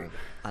 Wonderful. They're great.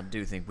 I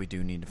do think we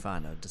do need to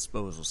find a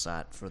disposal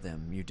site for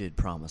them. You did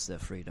promise their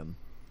freedom.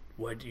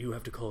 Why do you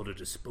have to call it a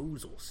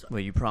disposal site? Well,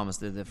 you promised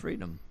their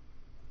freedom.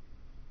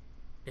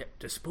 Yeah,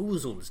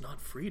 disposal is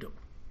not freedom.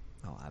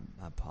 Oh,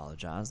 I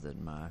apologize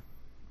that my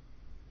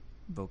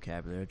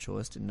vocabulary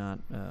choice did not.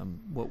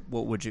 What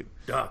would you?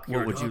 Doc, what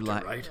you're would a you doctor,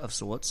 like right? of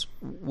sorts?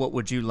 What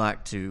would you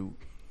like to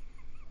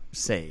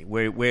say?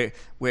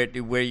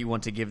 Where you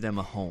want to give them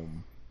a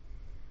home?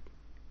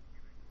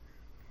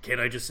 Can't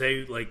I just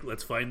say, like,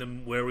 let's find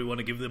them where we want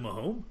to give them a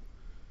home?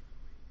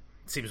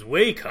 It seems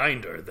way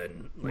kinder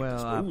than, like, Well,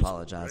 I disposal,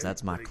 apologize. right?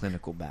 That's my Like,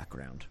 clinical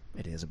background.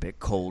 It is a bit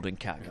cold and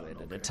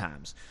calculated at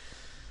times.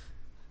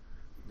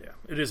 Yeah,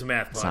 it is a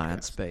math podcast.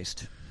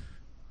 Science-based.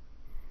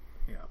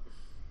 Yeah.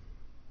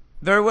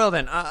 Very well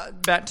then.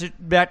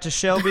 Back to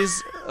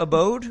Shelby's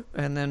abode,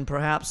 and then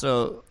perhaps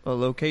a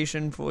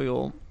location for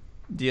your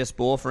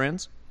DS4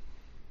 friends.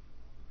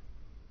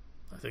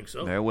 I think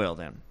so. Very well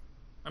then.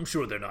 I'm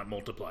sure they're not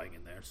multiplying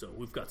in there, so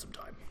we've got some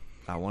time.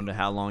 I wonder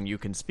how long you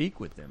can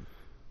speak with them.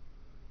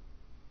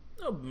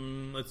 Oh,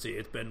 let's see.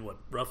 It's been,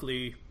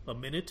 roughly a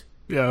minute?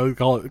 Yeah,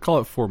 call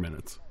it 4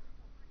 minutes.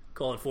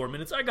 Call it 4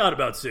 minutes. I got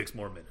about 6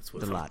 more minutes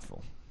with them.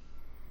 Delightful.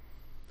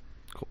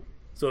 Cool.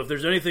 So if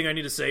there's anything I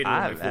need to say to them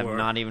I before... have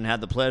not even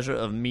had the pleasure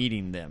of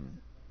meeting them.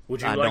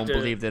 Would you I like don't to...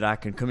 believe that I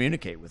can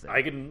communicate with them.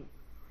 I can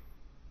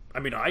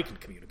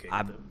communicate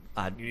with them.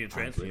 You need a I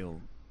translator?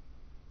 feel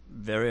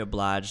very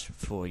obliged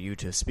for you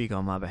to speak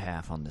on my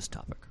behalf on this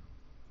topic.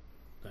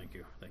 Thank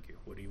you.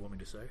 What do you want me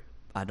to say?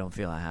 I don't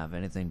feel I have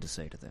anything to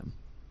say to them,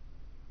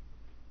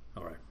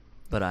 All right.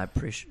 but I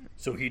appreciate.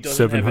 So he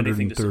doesn't have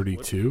anything to say.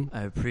 732,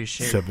 I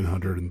appreciate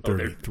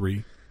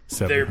 733,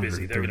 They're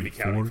busy. They're going to be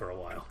counting for a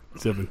while.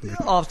 700.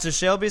 off to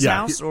Shelby's Yeah,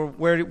 house, or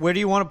where do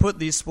you want to put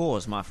these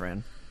spores, my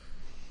friend?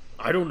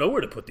 I don't know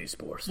where to put these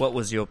spores. What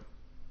was your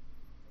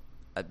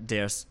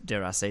dare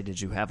I say?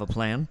 Did you have a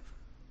plan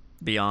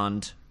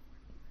beyond?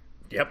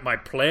 Yep, my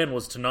plan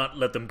was to not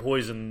let them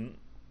poison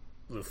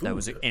the food. That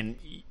was and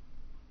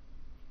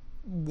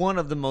one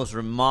of the most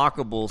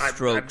remarkable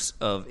strokes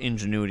of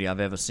ingenuity I've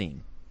ever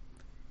seen.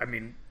 I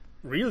mean,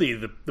 really,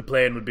 the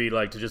plan would be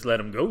like to just let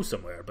them go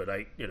somewhere, but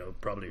I,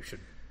 probably should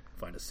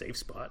find a safe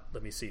spot.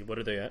 Let me see. What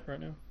are they at right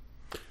now?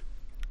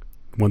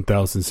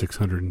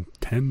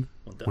 1,610,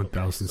 Okay,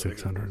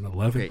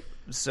 1,611. Okay,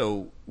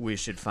 so we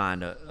should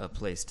find a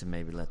place to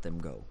maybe let them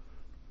go.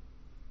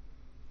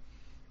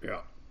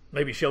 Yeah.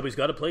 Maybe Shelby's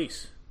got a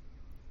place.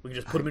 We can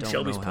just put him in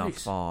Shelby's I don't know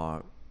place. how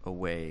far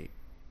away.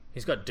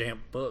 He's got damp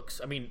books.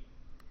 I mean,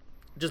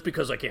 just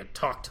because I can't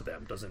talk to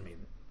them doesn't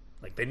mean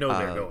like they know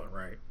they're going,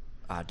 right?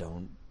 I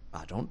don't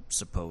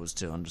suppose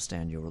to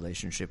understand your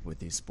relationship with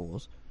these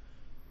spores,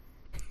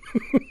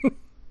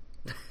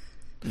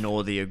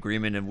 nor the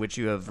agreement in which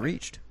you have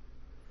reached.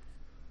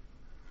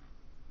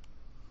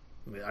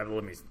 Let me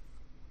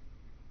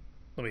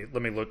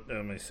look.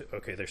 Let me see.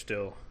 Okay, they're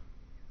still.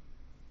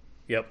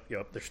 Yep,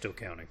 they're still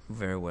counting.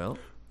 Very well.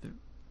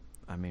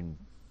 I mean,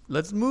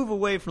 let's move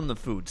away from the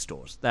food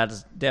stores. That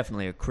is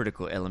definitely a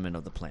critical element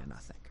of the plan, I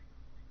think.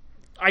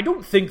 I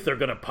don't think they're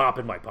gonna pop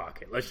in my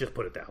pocket. Let's just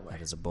put it that way.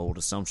 That is a bold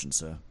assumption,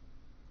 sir.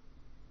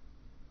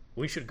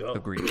 We should go.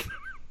 Agreed.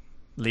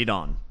 Lead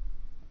on.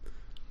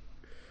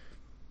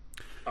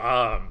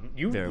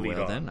 You Very lead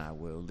well, on. then. I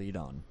will lead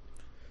on.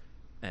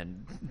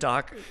 And,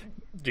 Doc,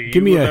 Do you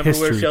Give me a remember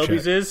where history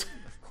Shelby's check. is?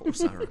 of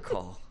course I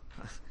recall.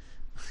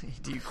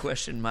 Do you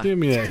question my Give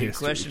me a do you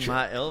history question check.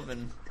 my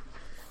elven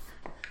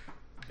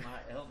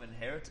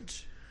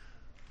heritage?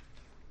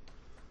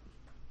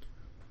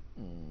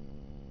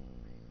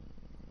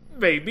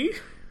 Maybe.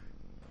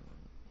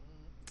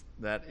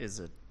 That is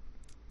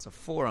it's a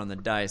 4 on the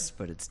dice,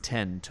 but it's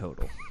 10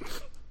 total.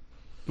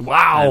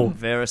 Wow. I'm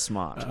very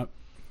smart.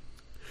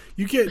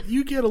 You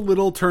get a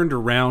little turned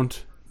around.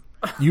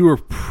 You were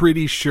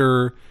pretty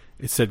sure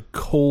it said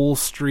Cole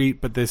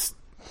Street, but this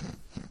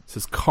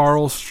says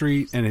Carl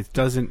Street, and it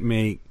doesn't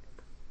make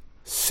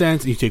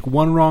sense. And you take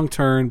one wrong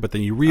turn, but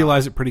then you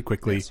realize it pretty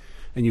quickly,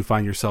 and you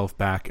find yourself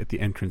back at the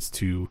entrance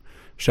to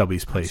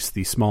Shelby's place.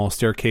 The small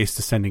staircase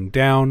descending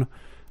down,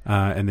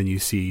 and then you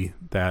see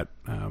that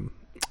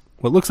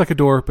what looks like a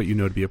door, but you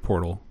know to be a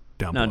portal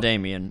down Now, below.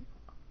 Damien,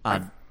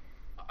 I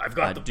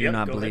do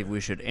not go believe ahead.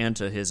 we should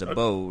enter his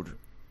abode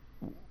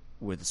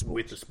with the spores.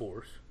 With the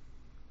spores.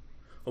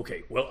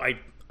 Okay, well,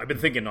 I've been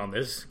thinking on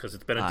this because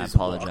it's been a I decent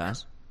walk.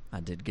 apologize. I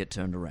did get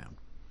turned around.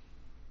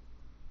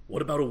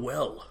 What about a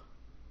well?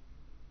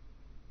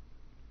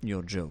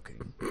 You're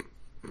joking.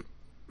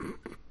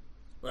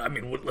 I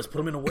mean, let's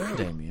put him in a well.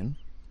 Damien.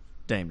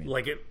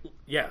 Like it,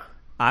 yeah.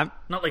 I'm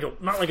Not like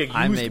a used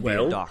I may be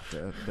well. a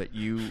doctor, but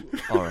you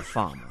are a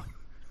farmer,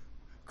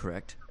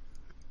 correct?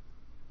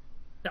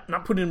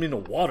 Not putting him in a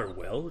water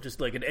well,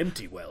 just like an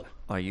empty well.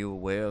 Are you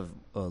aware of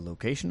a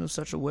location of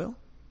such a well?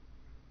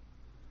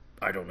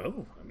 I don't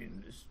know. I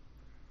mean,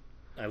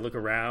 I look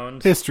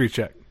around. History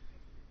check.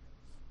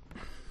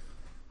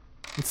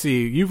 Let's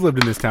see. You've lived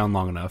in this town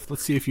long enough.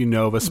 Let's see if you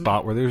know of a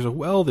spot where there's a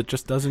well that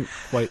just doesn't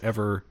quite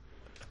ever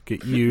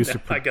get used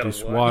to I got a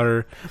produce one.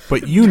 water.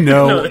 But you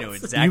know, I know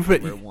exactly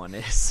where one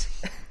is.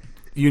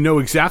 you know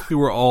exactly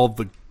where all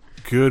the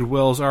good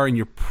wells are, and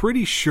you're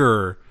pretty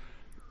sure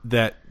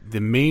that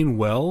the main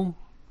well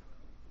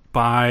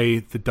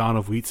by the Dawn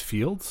of Wheat's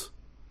fields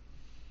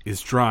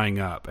is drying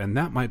up, and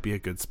that might be a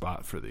good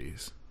spot for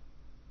these.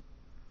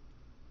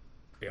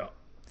 Yeah.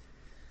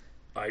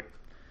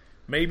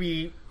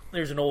 Maybe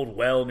there's an old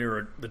well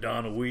near the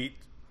Dawn of Wheat,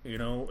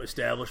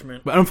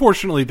 establishment. But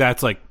unfortunately,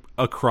 that's like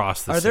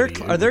across the Are there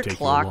city. It are there would take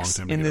you a long clocks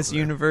time to in get this over there.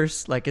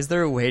 universe? Like, is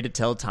there a way to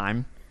tell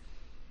time?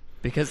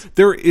 Because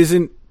There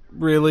isn't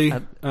really.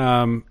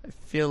 I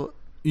feel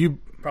You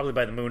Probably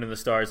by the moon and the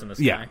stars in the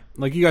sky. Yeah,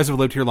 like you guys have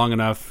lived here long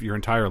enough, your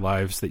entire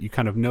lives, that you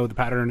kind of know the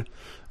pattern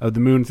of the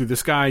moon through the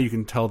sky. You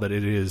can tell that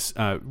it is.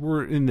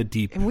 We're in the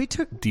deep, and we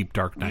took deep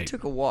dark we night.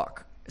 took a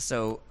walk.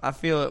 So I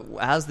feel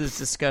as this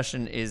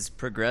discussion is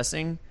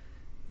progressing,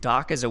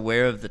 Doc is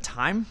aware of the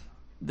time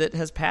that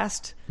has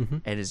passed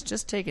and has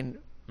just taken,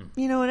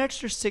 an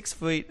extra 6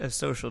 feet of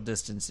social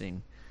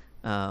distancing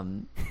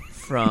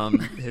from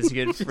his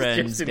good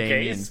friend Just in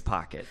Damien's case.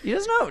 pocket. He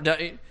doesn't know.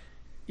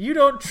 You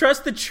don't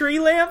trust the Tree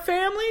Lamp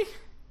family?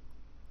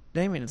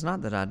 Damien, it's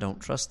not that I don't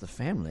trust the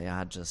family.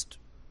 I just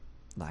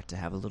like to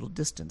have a little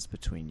distance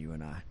between you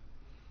and I.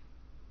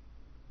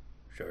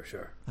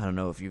 Sure. I don't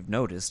know if you've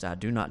noticed, I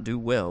do not do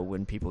well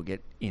when people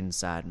get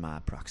inside my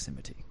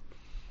proximity.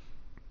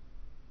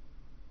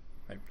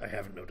 I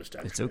haven't noticed,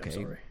 actually. It's okay.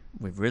 I'm sorry.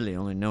 We've really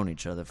only known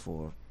each other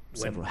for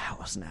several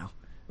hours now.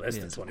 Less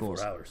than Yes, of 24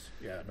 course. hours.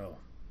 Yeah, no.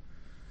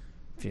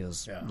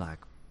 Feels Yeah. like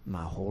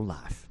my whole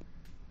life.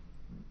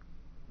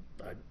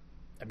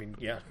 I mean,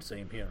 yeah,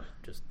 same here.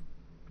 Just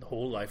the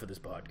whole life of this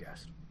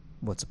podcast.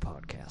 What's a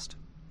podcast?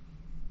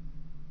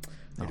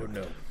 I don't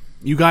know.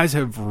 You guys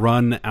have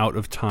run out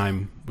of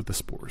time with the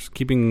spores.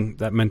 Keeping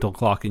that mental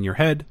clock in your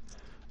head,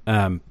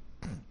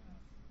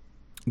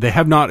 they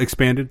have not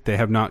expanded. They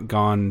have not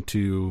gone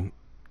to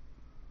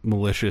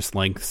malicious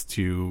lengths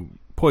to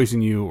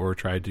poison you or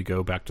tried to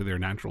go back to their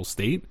natural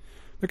state.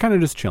 They're kind of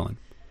just chilling.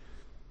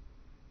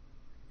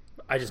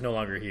 I just no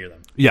longer hear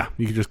them. Yeah,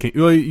 you just can't.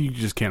 Well, you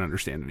just can't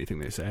understand anything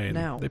they say, and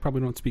Now- they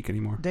probably don't speak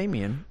anymore.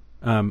 Damien,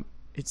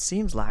 it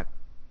seems like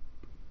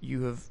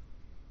you have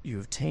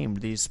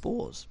tamed these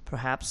spores.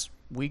 Perhaps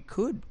we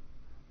could.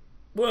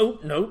 Well,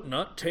 no,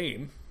 not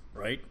tame,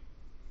 right?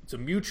 It's a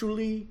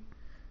mutual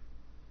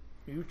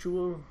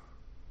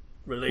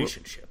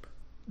relationship.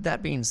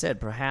 That being said,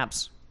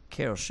 perhaps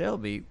Carol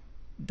Shelby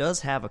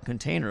does have a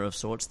container of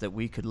sorts that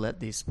we could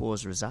let these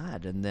spores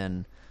reside, and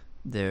then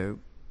their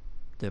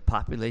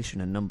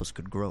population and numbers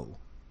could grow.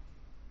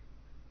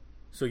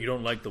 So you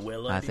don't like the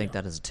well idea? I think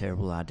that is a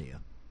terrible idea.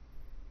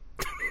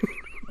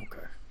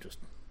 Okay, just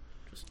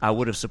I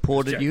would have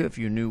supported Just you checking. if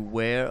you knew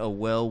where a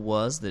well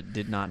was that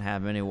did not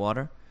have any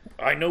water.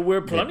 I know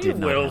where That plenty did of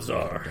not wells have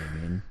water, are.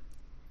 Damien.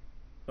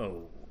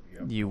 Oh,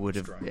 yeah. You would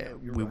have. Strong. You're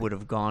We right. would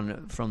have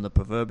gone from the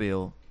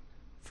proverbial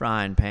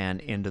frying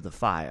pan into the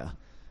fire,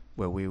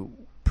 where we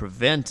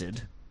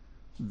prevented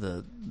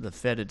the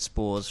fetid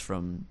spores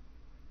from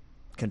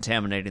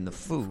contaminating the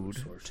food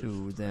sources.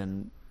 to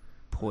then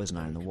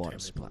poisoning the water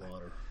Contaminate supply. the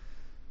water.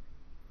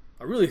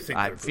 I really think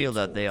I they're feel good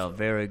that they are spores,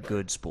 very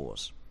good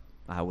spores.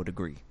 I would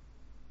agree.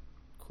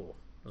 though. Cool.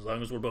 As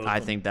long as we're both. I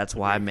think that's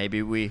why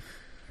maybe we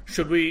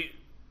Should we?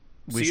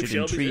 see should if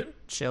Shelby's entreat in?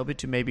 Shelby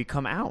to maybe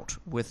come out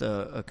with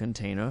a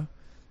container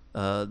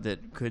that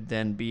could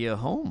then be a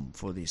home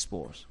for these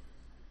spores.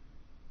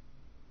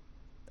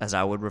 As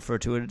I would refer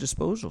to it, a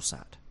disposal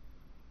site.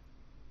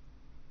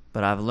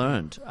 But I've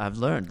learned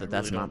that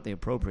that's really not don't. the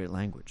appropriate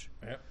language.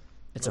 Yeah.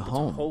 It's Nope, a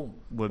home.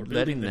 We're building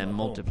letting them them a home.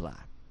 multiply.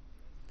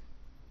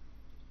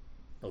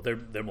 Oh,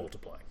 they're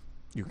multiplying.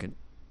 You can.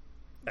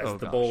 As the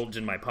gosh. bulge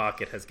in my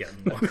pocket has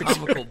gotten larger.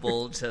 Comical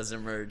bulge has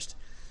emerged.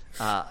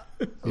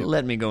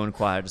 Let me go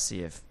inquire to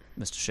see if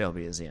Mr.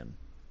 Shelby is in.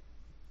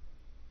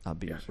 I'll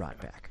be right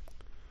back.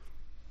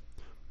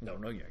 No,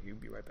 yeah, you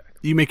be right back.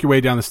 You make your way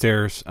down the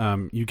stairs.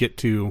 You get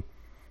to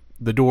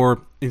the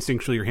door.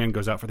 Instinctually, your hand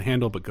goes out for the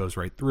handle, but goes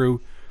right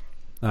through.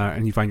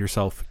 And you find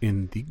yourself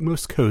in the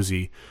most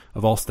cozy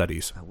of all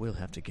studies. I will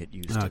have to get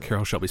used to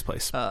Carol Shelby's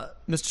place.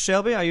 Mr.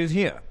 Shelby, are you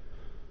here?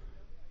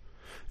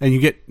 And you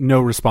get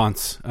no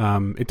response.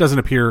 It doesn't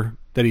appear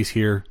that he's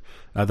here.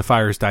 The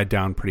fire's died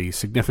down pretty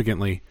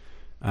significantly.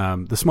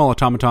 The small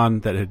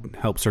automaton that had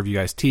helped serve you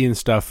guys tea and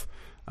stuff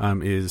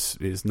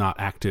is not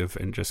active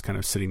and just kind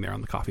of sitting there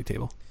on the coffee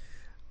table.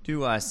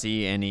 Do I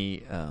see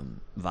any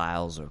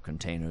vials or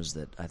containers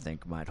that I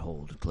think might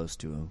hold close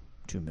to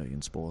 2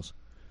 million spores?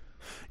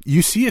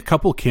 You see a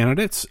couple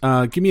candidates.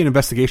 Give me an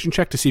investigation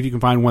check to see if you can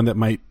find one that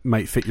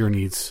might fit your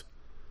needs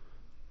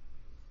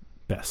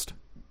best.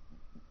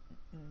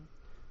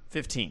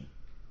 15.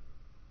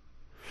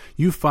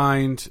 You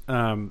find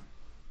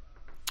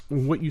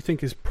what you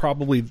think is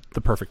probably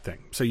the perfect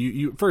thing. So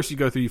you first you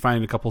go through, you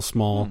find a couple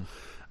small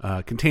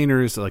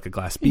containers, like a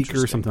glass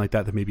beaker, something like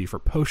that may be for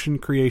potion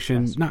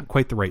creation. Yes. Not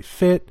quite the right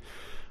fit.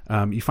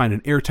 You find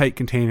an airtight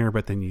container,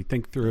 but then you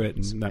think through it,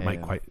 and that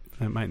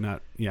might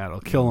not. Yeah,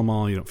 it'll kill them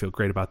all. You don't feel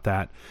great about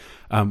that.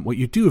 What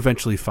you do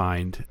eventually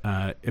find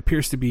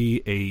appears to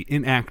be a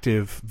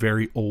inactive,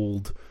 very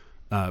old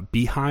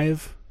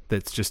beehive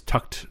that's just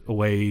tucked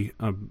away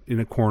in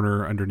a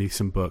corner underneath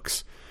some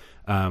books.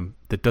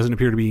 That doesn't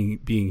appear to be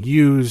being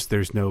used.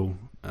 There's no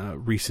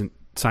recent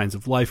signs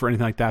of life or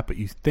anything like that, but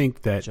you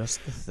think that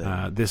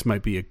this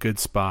might be a good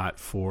spot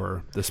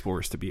for the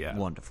spores to be at.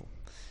 Wonderful.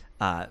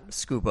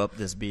 Scoop up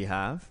this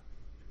beehive.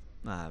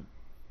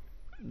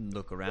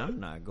 Look around,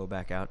 and I go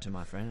back out to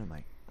my friend. I'm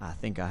like, I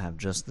think I have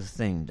just the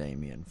thing,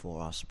 Damien,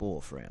 for our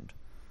spore friend.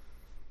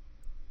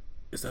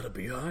 Is that a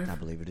beehive? I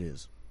believe it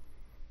is.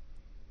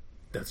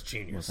 That's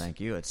genius. Well, thank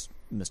you. It's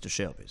Mr.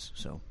 Shelby's,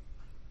 so.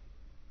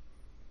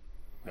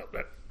 No,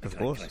 of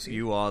course,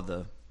 you are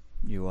the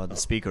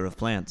speaker of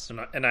plants.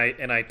 And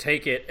I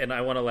take it, and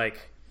I want to like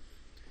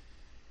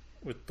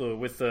with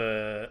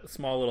the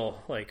small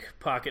little like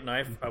pocket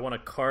knife. I want to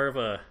carve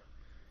a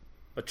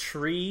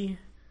tree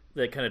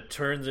that kind of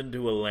turns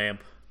into a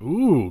lamp.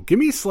 Ooh, give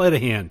me a sleight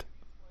of hand.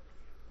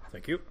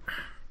 Thank you.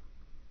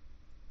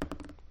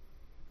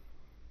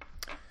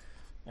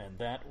 And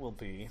that will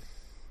be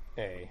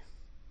a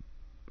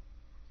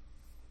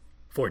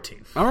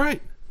 14. All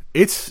right.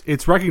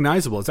 It's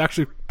recognizable. It's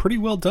actually pretty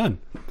well done.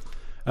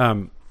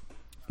 That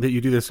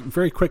you do this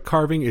very quick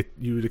carving.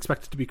 You would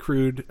expect it to be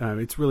crude.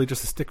 It's really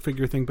just a stick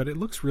figure thing, but it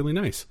looks really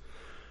nice.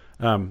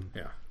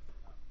 Yeah.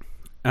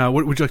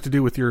 What would you like to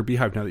do with your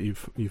beehive now that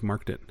you've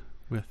marked it?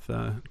 With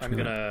I'm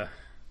gonna.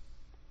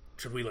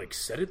 Should we like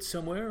set it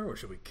somewhere, or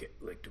should we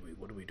like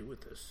what do we do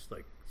with this?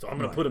 Like, so I'm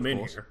gonna put them in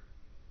here.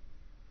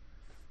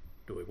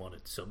 Do we want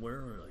it somewhere,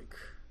 or like?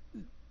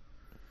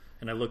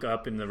 And I look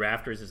up in the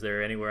rafters. Is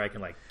there anywhere I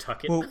can like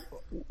tuck it? Well,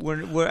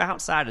 we're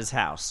outside his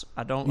house.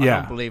 I don't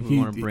believe we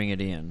want to bring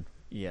it in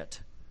yet.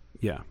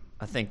 Yeah.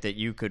 I think that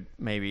you could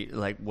maybe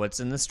like what's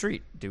in the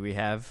street. Do we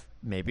have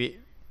maybe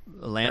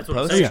a lamp That's what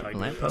I'm post? saying. A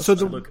lamp post? So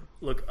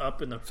look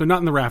up in the. So not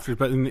in the rafters,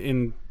 but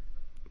in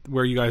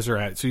where you guys are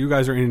at. So you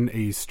guys are in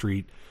a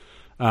street,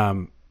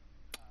 where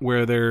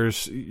you're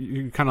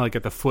kind of like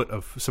at the foot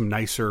of some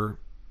nicer.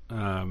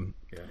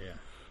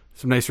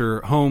 Some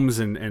nicer homes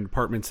and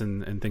apartments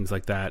and things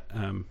like that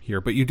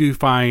here. But you do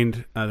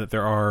find that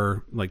there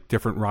are like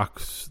different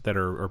rocks that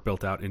are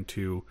built out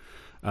into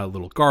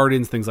little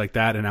gardens, things like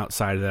that. And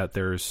outside of that,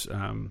 there's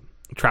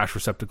trash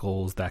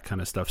receptacles, that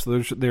kind of stuff.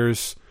 So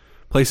there's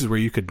places where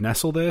you could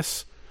nestle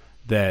this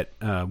that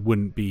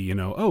wouldn't be,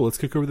 let's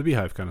kick over the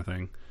beehive kind of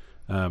thing.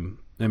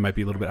 It might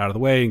be a little bit out of the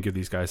way and give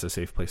these guys a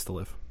safe place to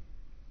live.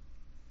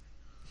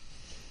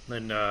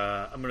 Then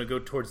I'm going to go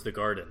towards the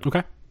garden.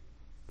 Okay.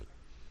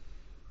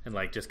 And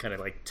like just kind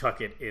of like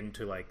tuck it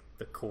into like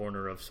the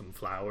corner of some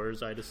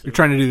flowers, I'd assume. You're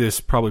trying to do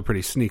this probably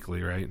pretty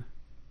sneakily, right?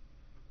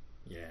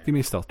 Yeah. Give me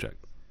a stealth check.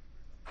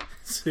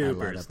 Super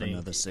I light up sneaky.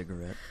 another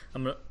cigarette.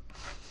 I'm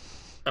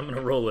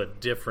gonna roll a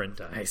different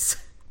dice.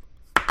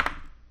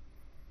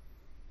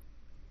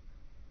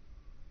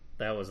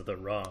 That was the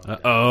wrong dice.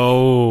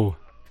 Oh.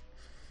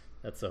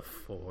 That's a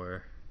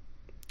 4.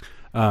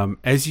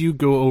 As you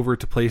go over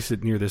to place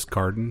it near this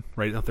garden,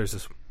 right now there's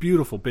this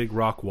beautiful big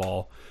rock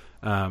wall.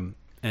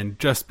 And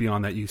just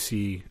beyond that, you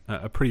see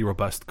a pretty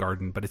robust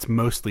garden, but it's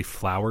mostly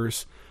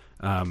flowers.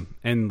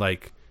 And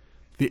like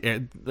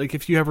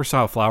if you ever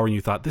saw a flower and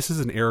you thought this is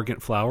an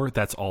arrogant flower,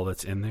 that's all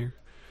that's in there.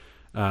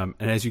 And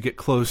as you get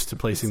close to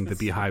placing the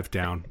beehive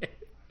down,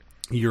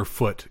 your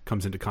foot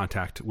comes into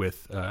contact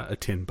with a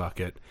tin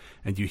bucket,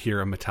 and you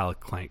hear a metallic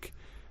clank,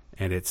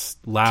 and it's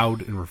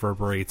loud and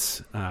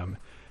reverberates.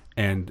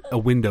 And a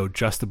window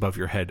just above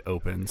your head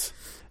opens,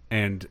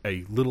 and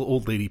a little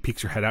old lady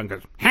peeks her head out and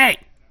goes, "Hey!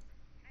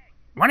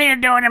 What are you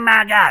doing in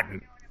my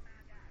garden?"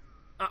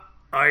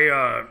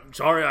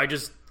 Sorry, I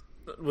just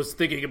was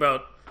thinking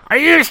about Are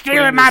you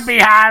stealing my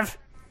beehive?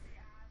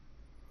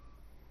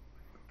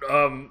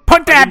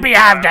 Put that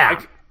beehive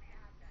down.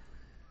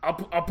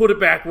 I'll put it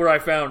back where I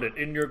found it,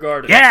 in your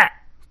garden. Yeah.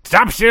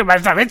 Stop stealing my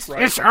stuff.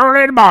 It's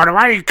early in the morning.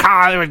 Why do you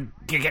call it and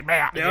you get me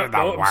out? Yeah,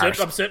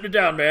 I'm setting it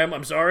down, ma'am.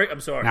 I'm sorry.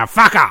 Now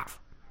fuck off.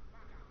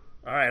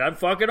 All right, I'm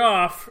fucking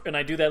off. And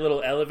I do that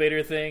little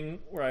elevator thing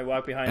where I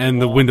walk behind And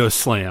the the wall, window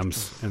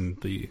slams, and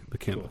the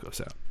candle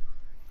goes out.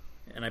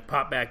 and I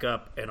pop back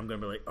up, and I'm going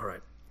to be like, all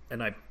right.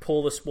 And I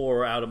pull the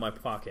spore out of my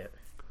pocket,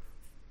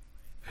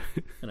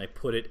 and I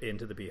put it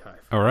into the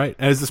beehive. All right.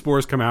 As the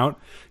spores come out,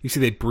 you see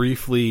they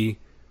briefly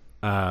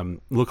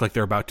look like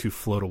they're about to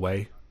float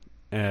away.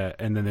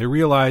 And then they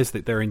realize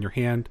that they're in your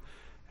hand,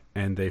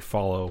 and they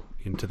follow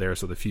into there.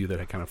 So the few that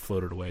had kind of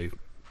floated away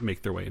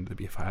make their way into the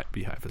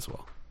beehive as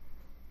well.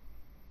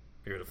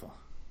 Beautiful.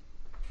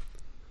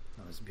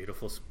 That was a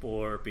beautiful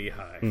spore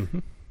beehive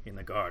in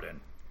the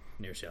garden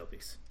near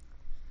Shelby's.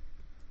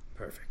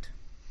 Perfect.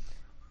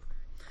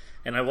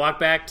 And I walk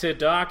back to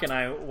Doc, and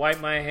I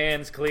wipe my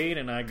hands clean,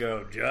 and I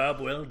go,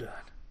 job well done.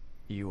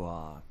 You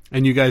are.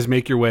 And you guys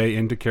make your way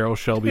into Carol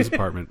Shelby's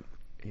apartment.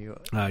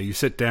 You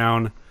sit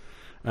down.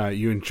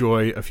 You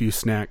enjoy a few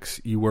snacks.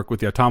 You work with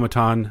the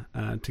automaton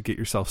to get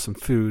yourself some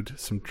food,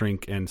 some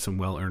drink, and some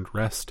well-earned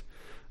rest.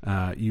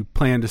 You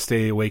plan to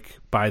stay awake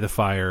by the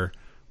fire,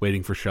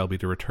 waiting for Shelby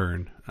to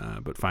return,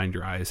 but find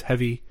your eyes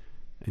heavy,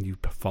 and you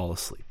fall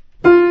asleep.